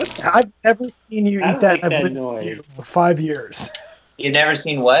 I've never seen you I eat don't that. like I've that lived with noise. you for 5 years. You've never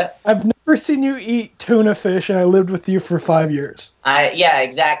seen what? I've never seen you eat tuna fish, and I lived with you for 5 years. Yeah,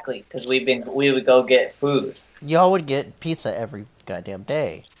 exactly. Because we would go get food, Y'all would get pizza every goddamn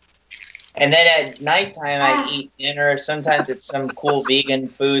day. and then at nighttime I eat dinner. Sometimes it's some cool vegan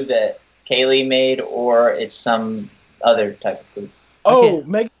food that Kaylee made, or it's some other type of food. Oh, Okay.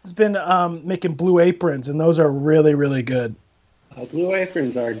 Megan's been making blue aprons, and those are really, really good. Blue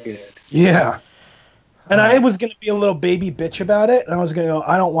aprons are good. Yeah. And I was going to be a little baby bitch about it, and I was going to go,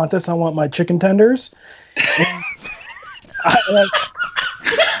 I don't want this, I want my chicken tenders.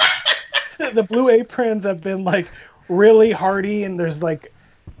 The blue aprons have been, like, really hearty, and there's, like,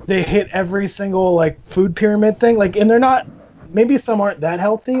 they hit every single, like, food pyramid thing. Like, and they're not, maybe some aren't that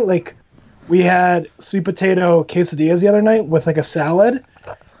healthy. Like, we had sweet potato quesadillas the other night with, like, a salad,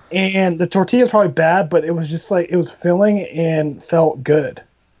 and the tortilla's probably bad, but it was just, like, it was filling and felt good.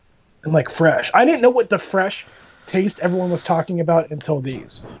 And like fresh. I didn't know what the fresh taste everyone was talking about until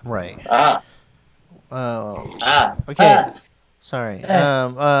these. Right. Ah, Oh. ah. Okay. Sorry.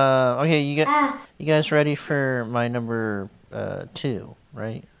 Okay. You guys ready for my number 2?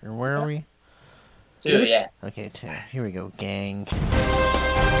 Right? Or where are we? 2, yeah. Okay, 2. Here we go, gang.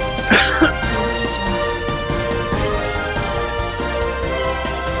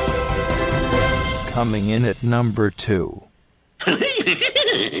 Coming in at number 2.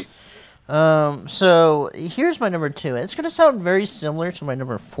 So here's my number 2. It's going to sound very similar to my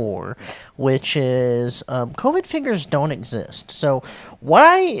number 4, which is COVID fingers don't exist. So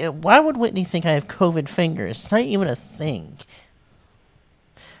why would Whitney think I have COVID fingers? It's not even a thing.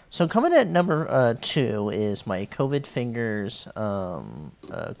 So coming at number 2 is my COVID fingers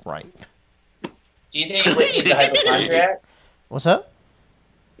gripe. Do you think Whitney's a hypochondriac? What's up?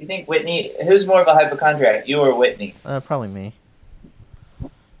 Do you think who's more of a hypochondriac, you or Whitney? Probably me.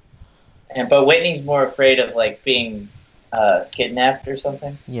 But Whitney's more afraid of like being kidnapped or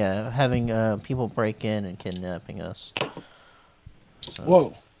something. Yeah, having people break in and kidnapping us. So,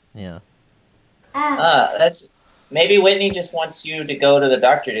 Whoa. yeah. That's maybe Whitney just wants you to go to the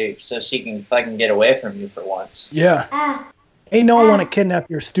doctor so she can fucking get away from you for once. Yeah. Ain't no one want to kidnap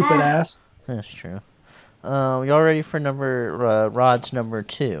your stupid ass. That's true. Y'all ready for Rod's number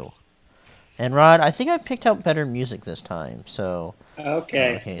 2? And Rod, I think I picked out better music this time. So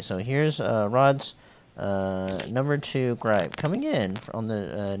Okay. okay. So here's Rod's number 2 gripe coming in on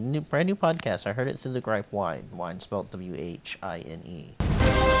the brand new podcast. I heard it through the Gripe Wine. Wine spelled WHINE.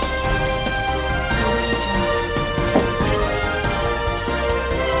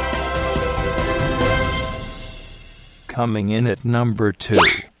 Coming in at number 2.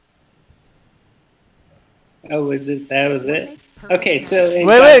 Oh, was it? That was it? Okay, so...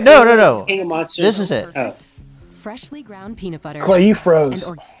 Wait, no. King of Monsters... This is it. Oh. Freshly ground peanut butter. Clay, you froze.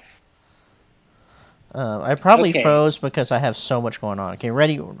 I probably Okay. froze because I have so much going on. Okay,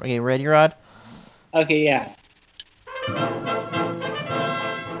 ready, Rod? Okay, yeah.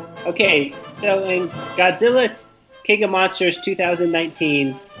 Okay, so in Godzilla King of Monsters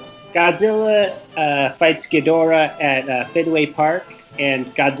 2019, Godzilla fights Ghidorah at Fenway Park,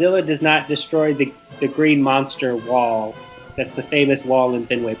 and Godzilla does not destroy the green monster wall. That's the famous wall in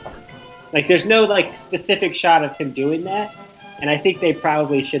Fenway Park. Like, there's no, like, specific shot of him doing that, and I think they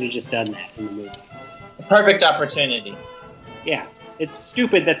probably should have just done that in the movie. Perfect opportunity. Yeah, it's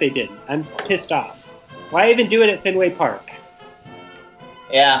stupid that they didn't. I'm pissed off. Why even do it at Fenway Park?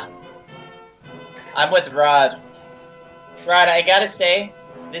 Yeah. I'm with Rod. Rod, I gotta say,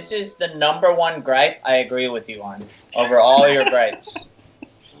 this is the number one gripe I agree with you on, over all your gripes.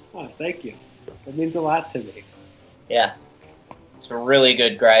 Oh, thank you. That means a lot to me. Yeah. It's a really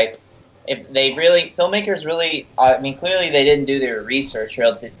good gripe. If they really, filmmakers really, I mean, clearly they didn't do their research,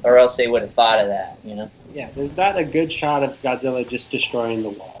 or else they would have thought of that, you know? Yeah, there's not a good shot of Godzilla just destroying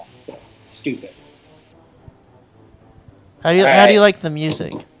the wall. So, stupid. How do you like the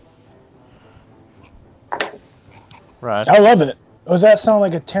music? Rod? I love it. Does that sound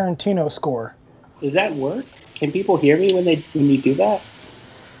like a Tarantino score? Does that work? Can people hear me when you do that?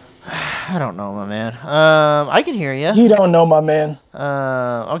 I don't know, my man. I can hear you. You don't know, my man.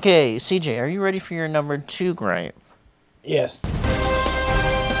 Okay, CJ, are you ready for your number 2 gripe? Yes.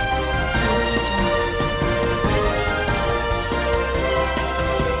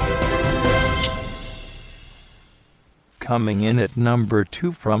 Coming in at number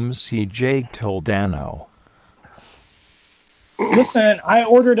 2 from CJ Toldano. Listen, I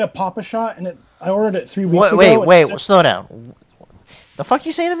ordered a Papa Shot, and I ordered it 3 weeks ago. Wait, slow down. The fuck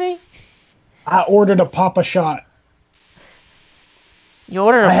you say to me? I ordered a Papa Shot. You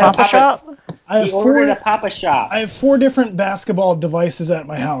ordered a Papa Shot? I ordered a Papa Shot. I have 4 different basketball devices at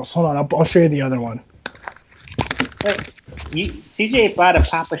my house. Hold on, I'll show you the other one. Wait, CJ bought a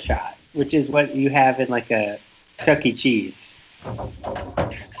Papa Shot, which is what you have in like a Chuck E. Cheese.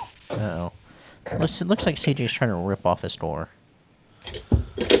 Uh-oh. It looks like CJ's trying to rip off his door.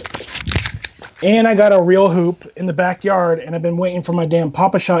 And I got a real hoop in the backyard, and I've been waiting for my damn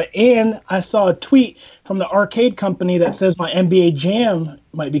Papa Shot. And I saw a tweet from the arcade company that says my NBA Jam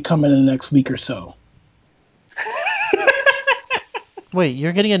might be coming in the next week or so. Wait,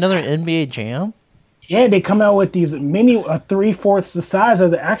 you're getting another NBA Jam? Yeah, they come out with these mini, 3/4 the size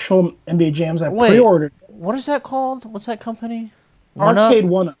of the actual NBA Jams I pre-ordered. What is that called? What's that company? Arcade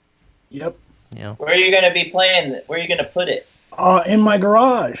 1-Up. Yep. Yeah. Where are you going to be playing? Where are you going to put it? In my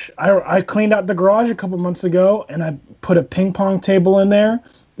garage. I cleaned out the garage a couple months ago, and I put a ping pong table in there.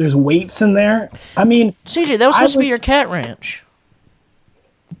 There's weights in there. I mean... CJ, that was supposed to be your cat ranch.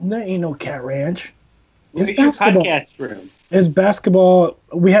 There ain't no cat ranch. It's your podcast room. It's basketball.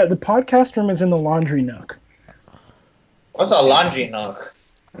 We had the podcast room is in the laundry nook. What's a laundry nook?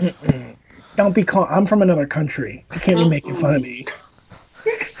 Don't be I'm from another country. You can't be making fun of me.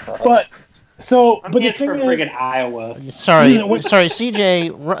 But the thing is, friggin' Iowa. Sorry,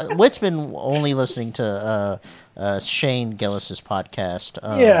 CJ. Whit's been only listening to Shane Gillis's podcast.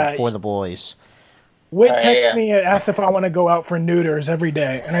 For the boys. Whit texts me and asks if I want to go out for neuters every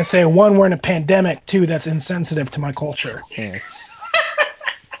day, and I say, 1, we're in a pandemic. 2, that's insensitive to my culture.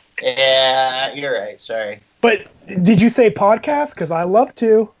 Yeah, you're right. Sorry. But did you say podcast? Because I love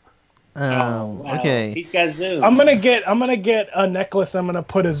to. Wow. Okay. He's got Zoom. I'm gonna get a necklace. I'm gonna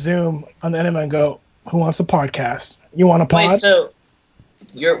put a Zoom on the end of it and go, who wants a podcast? You want a pod? Wait, so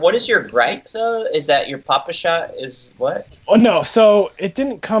what is your gripe though? Is that your Papa Shot is what? Oh no, so it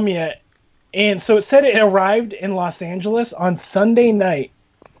didn't come yet. And so it said it arrived in Los Angeles on Sunday night.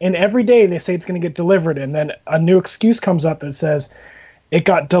 And every day they say it's going to get delivered. And then a new excuse comes up that says it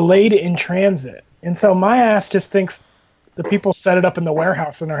got delayed in transit. And so my ass just thinks the people set it up in the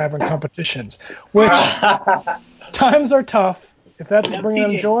warehouse and are having competitions. Which times are tough. If that's bringing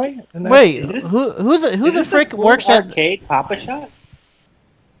them joy. Wait, who the frick works at Arcade Papa Shot?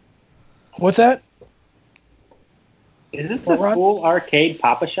 What's that? Is this a full arcade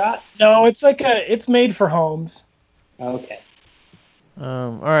Papa Shot? No, it's like it's made for homes. Okay.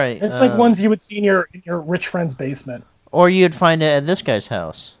 All right. It's like ones you would see in your rich friend's basement. Or you'd find it at this guy's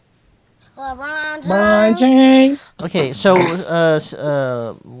house. LeBron James. Okay, so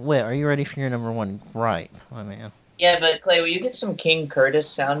wait, are you ready for your number 1 gripe, my man? Yeah, but Clay, will you get some King Curtis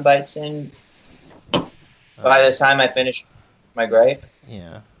sound bites in by the time I finish my gripe?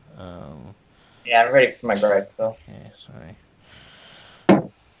 Yeah. Yeah, I'm ready for my gripe, though. Okay, sorry.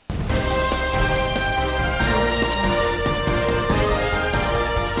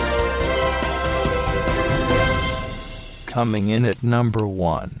 Coming in at number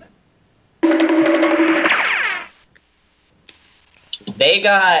 1. They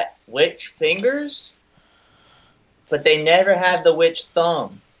got witch fingers, but they never had the witch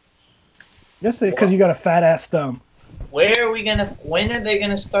thumb. Just because you got a fat ass thumb. When are they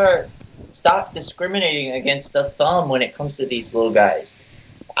gonna stop discriminating against the thumb when it comes to these little guys?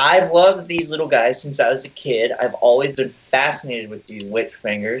 I've loved these little guys since I was a kid. I've always been fascinated with these witch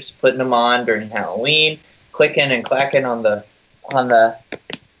fingers, putting them on during Halloween, clicking and clacking on the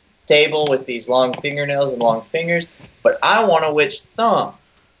table with these long fingernails and long fingers. But I want a witch thumb.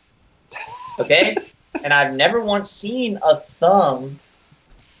 Okay? And I've never once seen a thumb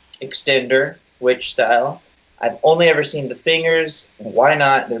extender, witch style. I've only ever seen the fingers. Why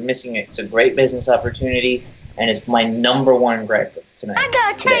not? They're missing it. It's a great business opportunity, and it's my number one gripe of tonight. I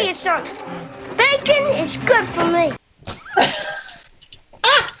gotta tell you something. Bacon is good for me.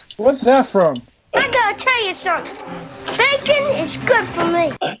 What's that from? I gotta tell you something. Bacon is good for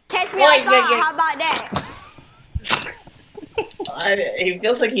me. Catch me outside. How about that? He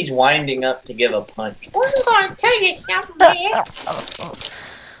feels like he's winding up to give a punch. I'm gonna tell you something, man.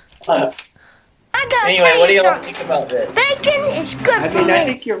 I gotta Anyway, tell what do you you all something. think about this? Bacon is good for me. I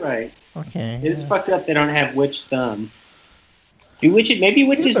think you're right. Okay. It's fucked up they don't have witch thumb. Maybe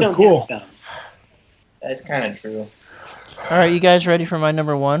witches don't cool. have thumbs. That's kind of true. All right, you guys ready for my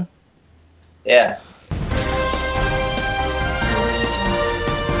number 1? Yeah.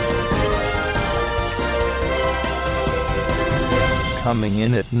 Coming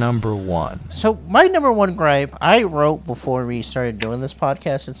in at number 1. So my number 1 gripe, I wrote before we started doing this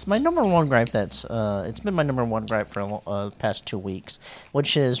podcast. It's my number 1 gripe. It's been my number 1 gripe for the past 2 weeks,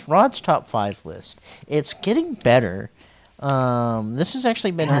 which is Rod's top 5 list. It's getting better. This has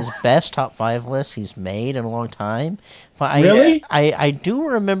actually been his best top 5 list he's made in a long time. But Really? I do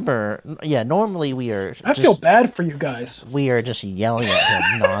remember. Yeah, normally we are. I feel bad for you guys. We are just yelling at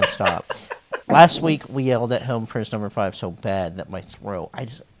him nonstop. Last week we yelled at him for his number 5 so bad that my throat,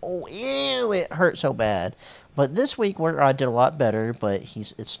 ew, it hurt so bad. But this week I did a lot better, but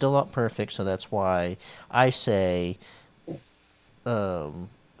it's still not perfect, so that's why I say,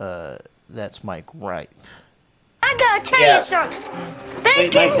 that's my gripe. I gotta tell you something.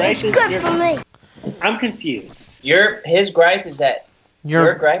 Bacon is good for me. I'm confused. His gripe is that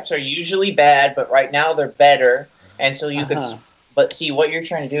your gripes are usually bad, but right now they're better, and so you could. But see, what you're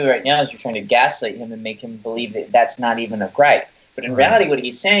trying to do right now is you're trying to gaslight him and make him believe that that's not even a gripe. But in reality, what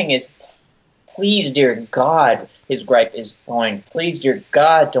he's saying is, please, dear God, his gripe is going, please, dear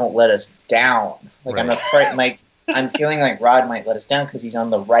God, don't let us down. Like, I'm afraid, I'm feeling like Rod might let us down because he's on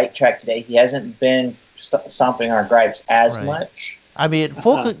the right track today. He hasn't been stomping our gripes as much. I mean,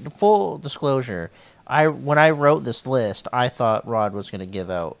 full disclosure, when I wrote this list, I thought Rod was going to give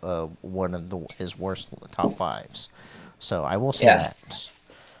out one of his worst top 5s. So I will say that.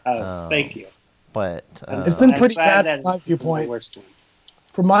 Thank you. But it's been pretty bad from my viewpoint.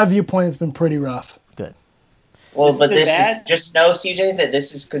 From my viewpoint, it's been pretty rough. Good. Well, but this is just know, CJ, that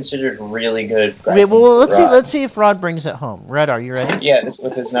this is considered really good. Wait, well, let's see if Rod brings it home. Red, are you ready? Yeah, this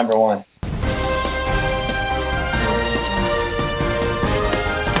with his number 1.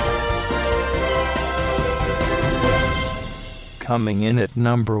 Coming in at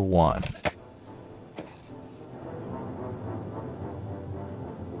number 1.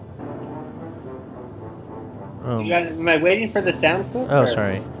 Am I waiting for the sound clip? Oh,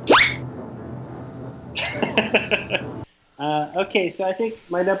 sorry. Okay, so I think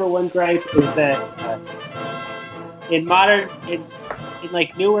my number 1 gripe is that in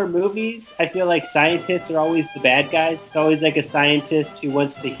like newer movies, I feel like scientists are always the bad guys. It's always like a scientist who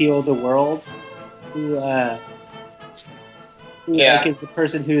wants to heal the world, who like is the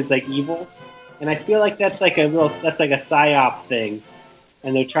person who is like evil, and I feel like that's like a psyop thing.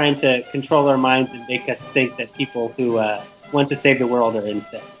 And they're trying to control our minds and make us think that people who want to save the world are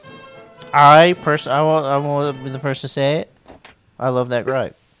insane. I will be the first to say it. I love that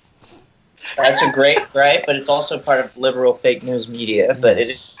gripe. That's a great gripe, but it's also part of liberal fake news media. But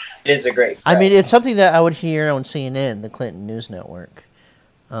it is a great gripe. I mean, it's something that I would hear on CNN, the Clinton News Network.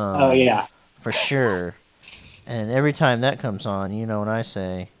 For sure. And every time that comes on, you know what I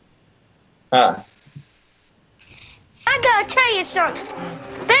say. I gotta tell you something.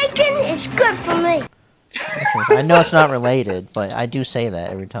 Bacon is good for me. I know it's not related, but I do say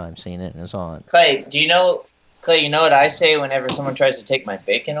that every time CNN is on. Clay, you know what I say whenever someone tries to take my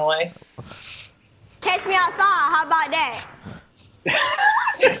bacon away? Catch me outside. How about that?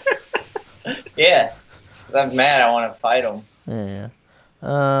 Yeah, because I'm mad. I want to fight him. Yeah.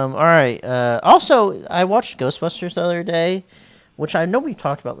 All right. Also, I watched Ghostbusters the other day, which I know we've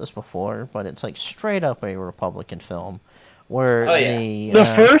talked about this before, but it's like straight up a Republican film. Where the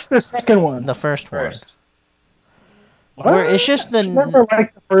first or second one? The first one. What? Where it's just the. I never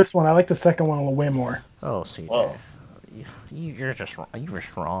liked the first one. I like the second one way more. Oh, CJ, you're just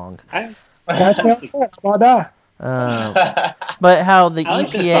wrong. But how the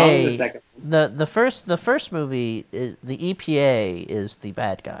EPA, the first movie, the EPA is the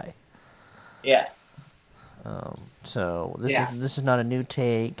bad guy. Yeah. So this is not a new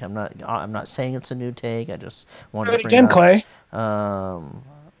take. I'm not saying it's a new take. I just wanted to bring again, it up. Clay.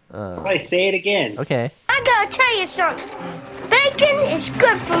 Clay, say it again. Okay. I gotta tell you something. Bacon is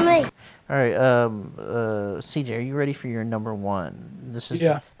good for me. All right, CJ, are you ready for your number one? This is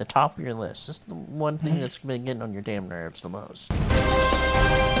the top of your list. This is the one thing that's been getting on your damn nerves the most.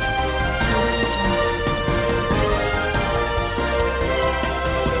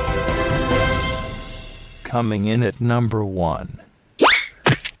 Coming in at number 1.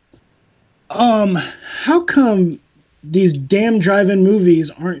 How come these damn drive-in movies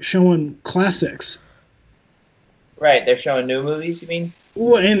aren't showing classics? Right, they're showing new movies, you mean?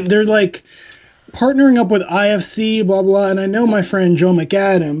 Well, and they're like partnering up with IFC, blah, blah, and I know my friend Joe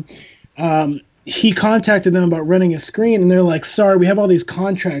McAdam, he contacted them about renting a screen, and they're like, sorry, we have all these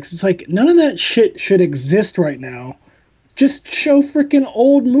contracts. It's like, none of that shit should exist right now. Just show freaking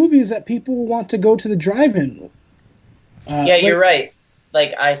old movies that people want to go to the drive-in. Yeah, you're right.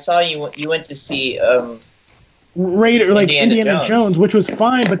 Like, I saw you went to see Indiana Jones, which was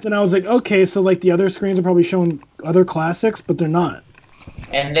fine, but then I was like, okay, so like the other screens are probably showing other classics, but they're not.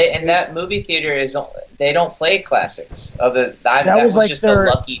 And that movie theater they don't play classics. That was like just a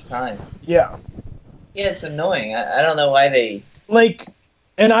lucky time. Yeah. Yeah, it's annoying. I don't know why they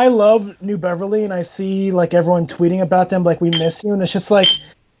and I love New Beverly, and I see like everyone tweeting about them, like we miss you, and it's just like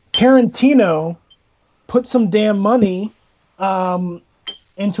Tarantino put some damn money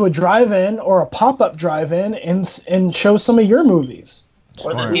into a drive-in or a pop-up drive-in and show some of your movies.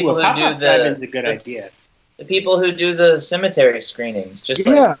 Or the people who do drive-in's a good idea. The people who do the cemetery screenings, just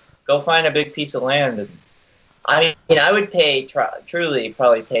go find a big piece of land. And I mean, I would truly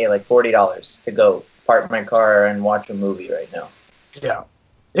probably pay like $40 to go park my car and watch a movie right now. Yeah,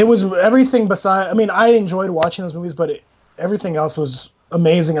 it was everything beside. I mean, I enjoyed watching those movies, but everything else was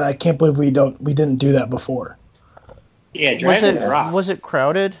amazing, and I can't believe we didn't do that before. Yeah, drive-ins rock. Was it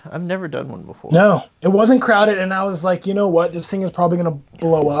crowded? I've never done one before. No, it wasn't crowded, and I was like, you know what? This thing is probably going to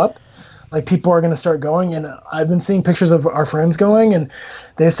blow up. Like, people are going to start going, and I've been seeing pictures of our friends going, and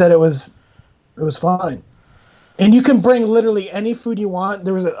they said it was fine. And you can bring literally any food you want.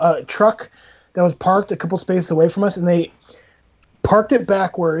 There was a truck that was parked a couple spaces away from us, and they parked it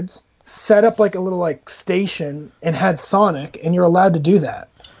backwards, set up like a little like station, and had Sonic, and you're allowed to do that.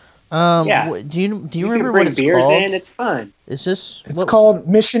 Do you remember what it's beers called? in, it's fun. Is this? It's called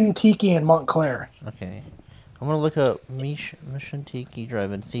Mission Tiki in Montclair. Okay, I'm gonna look up Mission Tiki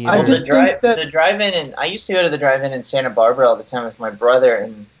Drive-In Theater. The drive-in, and I used to go to the drive-in in Santa Barbara all the time with my brother,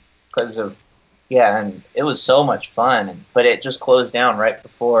 and and it was so much fun. But it just closed down right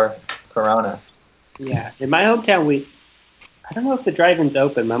before Corona. Yeah, in my hometown, I don't know if the drive-in's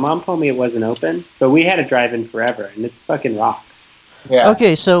open. My mom told me it wasn't open, but we had a drive-in forever, and it fucking rocks. Yeah.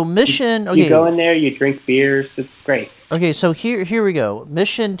 Okay, so Mission. You go in there, you drink beers. It's great. Okay, so here we go.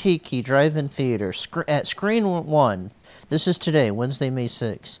 Mission Tiki Drive-In Theater at Screen 1. This is today, Wednesday, May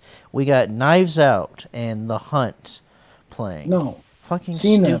 6th. We got Knives Out and The Hunt playing. No, fucking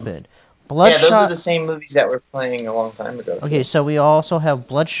stupid. Them. Bloodshot. Yeah, those are the same movies that were playing a long time ago. Okay, so we also have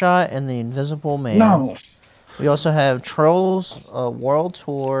Bloodshot and The Invisible Man. No. We also have Trolls World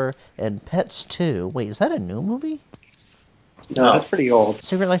Tour and Pets 2. Wait, is that a new movie? No, that's pretty old.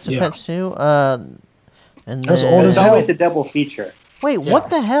 Secret Life of Pets 2? And that's old as hell. It's always a double feature. Wait, what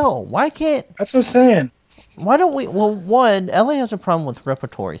the hell? Why can't... That's what I'm saying. Why don't we... Well, one, LA has a problem with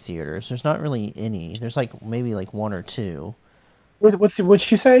repertory theaters. There's not really any. There's maybe one or two.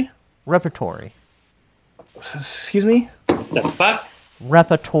 What'd you say? Repertory. Excuse me? The fuck?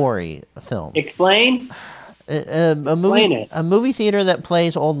 Repertory film. Explain? A movie theater that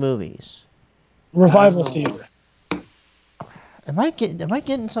plays old movies. Revival theater. Am I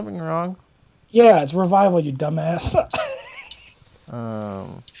getting something wrong? Yeah, it's Revival, you dumbass.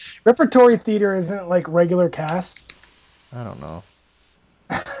 Repertory theater isn't like regular cast. I don't know.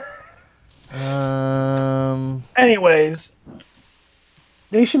 Anyways,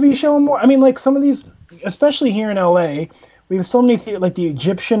 they should be showing more. I mean, like some of these, especially here in LA, we have so many like the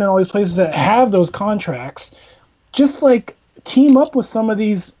Egyptian and all these places that have those contracts. Just like team up with some of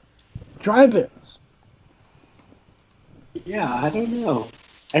these drive-ins. Yeah, I don't know.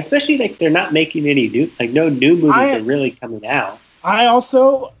 Especially like they're not making any new, like no new movies are really coming out.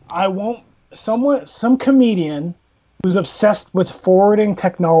 Some comedian who's obsessed with forwarding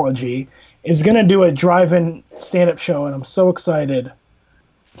technology is going to do a drive-in stand-up show, and I'm so excited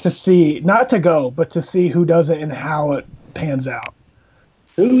to see, not to go, but to see who does it and how it pans out.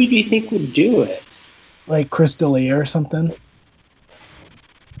 Who do you think would do it? Like Chris D'Elia or something.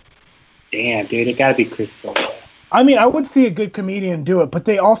 Damn, dude, it gotta be Chris D'Elia. I mean, I would see a good comedian do it, but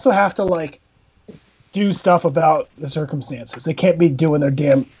they also have to, like, do stuff about the circumstances. They can't be doing their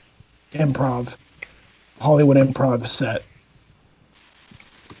damn Hollywood improv set.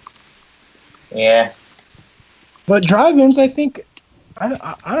 Yeah. But drive-ins, I think, I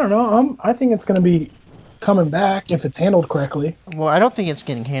don't know. I think it's going to be coming back if it's handled correctly. Well, I don't think it's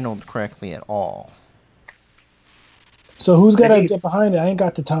getting handled correctly at all. So who's got to get behind it? I ain't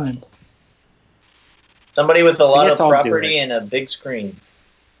got the time. Somebody with a lot of property and a big screen.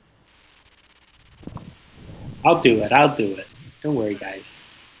 I'll do it. Don't worry, guys.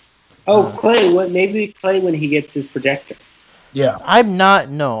 Oh, Clay, maybe Clay when he gets his projector. Yeah. I'm not,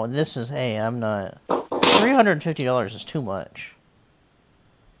 no, I'm not. $350 is too much.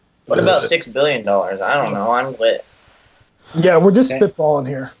 What about $6 billion? I don't know. I'm lit. Yeah, we're just spitballing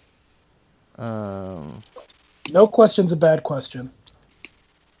here. No question's a bad question.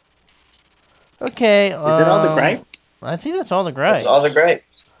 Okay. Is that all the gripe? I think that's all the gripes. That's all the gripes.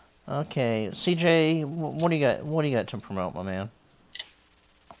 Okay, CJ, what do you got? What do you got to promote, my man?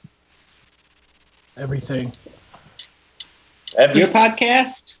 Everything. Your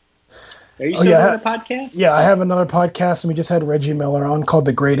podcast? Are you still doing a podcast? Yeah, I have another podcast, and we just had Reggie Miller on called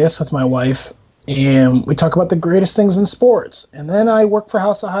The Greatest with my wife, and we talk about the greatest things in sports. And then I work for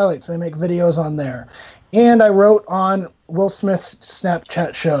House of Highlights, and I make videos on there. And I wrote on Will Smith's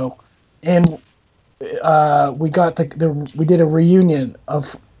Snapchat show, and we got we did a reunion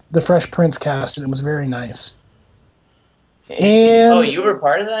of the Fresh Prince cast, and it was very nice. And you were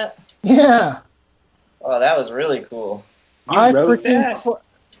part of that? Yeah. Oh, that was really cool. I freaking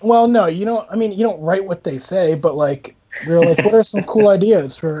well, no, you don't write what they say, but like we were like, what are some cool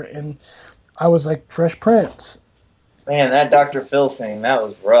ideas for? And I was like, Fresh Prince. Man, that Dr. Phil thing, that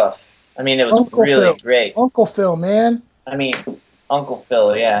was rough. I mean, it was Uncle really Phil. great. Uncle Phil, man. I mean, Uncle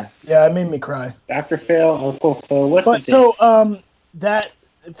Phil, yeah. Yeah, it made me cry. Dr. Phil, Uncle Phil, that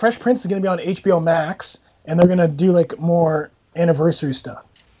Fresh Prince is going to be on HBO Max, and they're going to do like more anniversary stuff.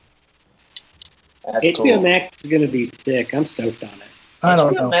 That's HBO cool. Max is going to be sick. I'm stoked on it. I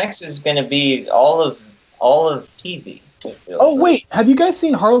don't know. HBO Max is going to be all of TV. Wait, have you guys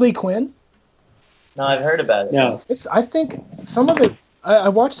seen Harley Quinn? No, I've heard about it. No. I think some of it. I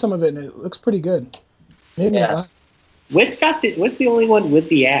watched some of it, and it looks pretty good. Maybe not. What's the only one with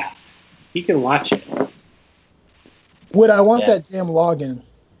the app? You can watch it. Would I want that damn login?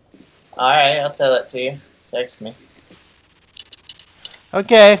 All right, I'll tell it to you. Text me.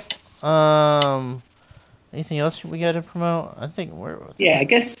 Okay. Anything else we got to promote? I think we're. Yeah, I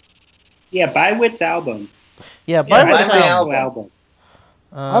guess. Yeah, buy Wit's album. Yeah, buy Wit's my album.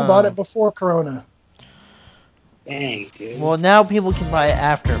 I bought it before Corona. Dang, dude. Well, now people can buy it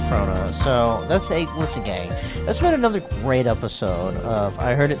after Corona. So listen, gang. That's been another great episode of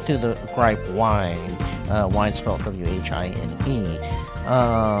I Heard It Through the Gripe Wine. Wine spelled WHINE.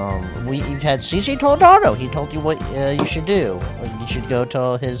 You've had CJ Toledano. He told you what you should do. You should go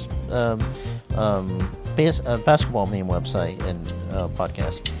to his basketball meme website and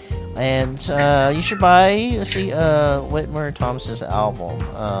podcast. And you should buy Whitmer Thomas's album.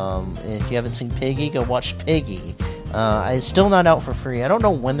 If you haven't seen Piggy, go watch Piggy. It's still not out for free. I don't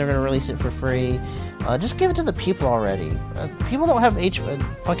know when they're going to release it for free. Just give it to the people already. People don't have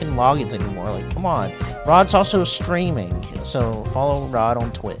fucking logins anymore. Like, come on. Rod's also streaming, so follow Rod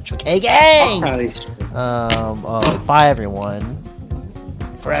on Twitch. Okay, gang? Bye, everyone.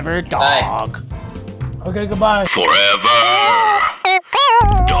 Forever Dog. Bye. Okay, goodbye. Forever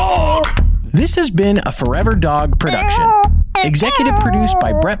Dog. This has been a Forever Dog production. Executive produced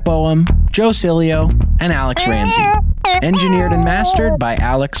by Brett Boehm, Joe Cilio, and Alex Ramsey. Engineered and mastered by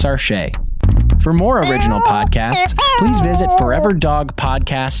Alex Sarche. For more original podcasts, please visit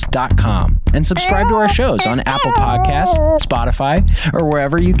foreverdogpodcasts.com and subscribe to our shows on Apple Podcasts, Spotify, or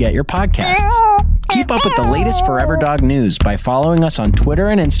wherever you get your podcasts. Keep up with the latest Forever Dog news by following us on Twitter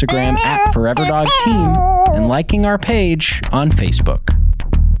and Instagram @ForeverDogTeam and liking our page on Facebook.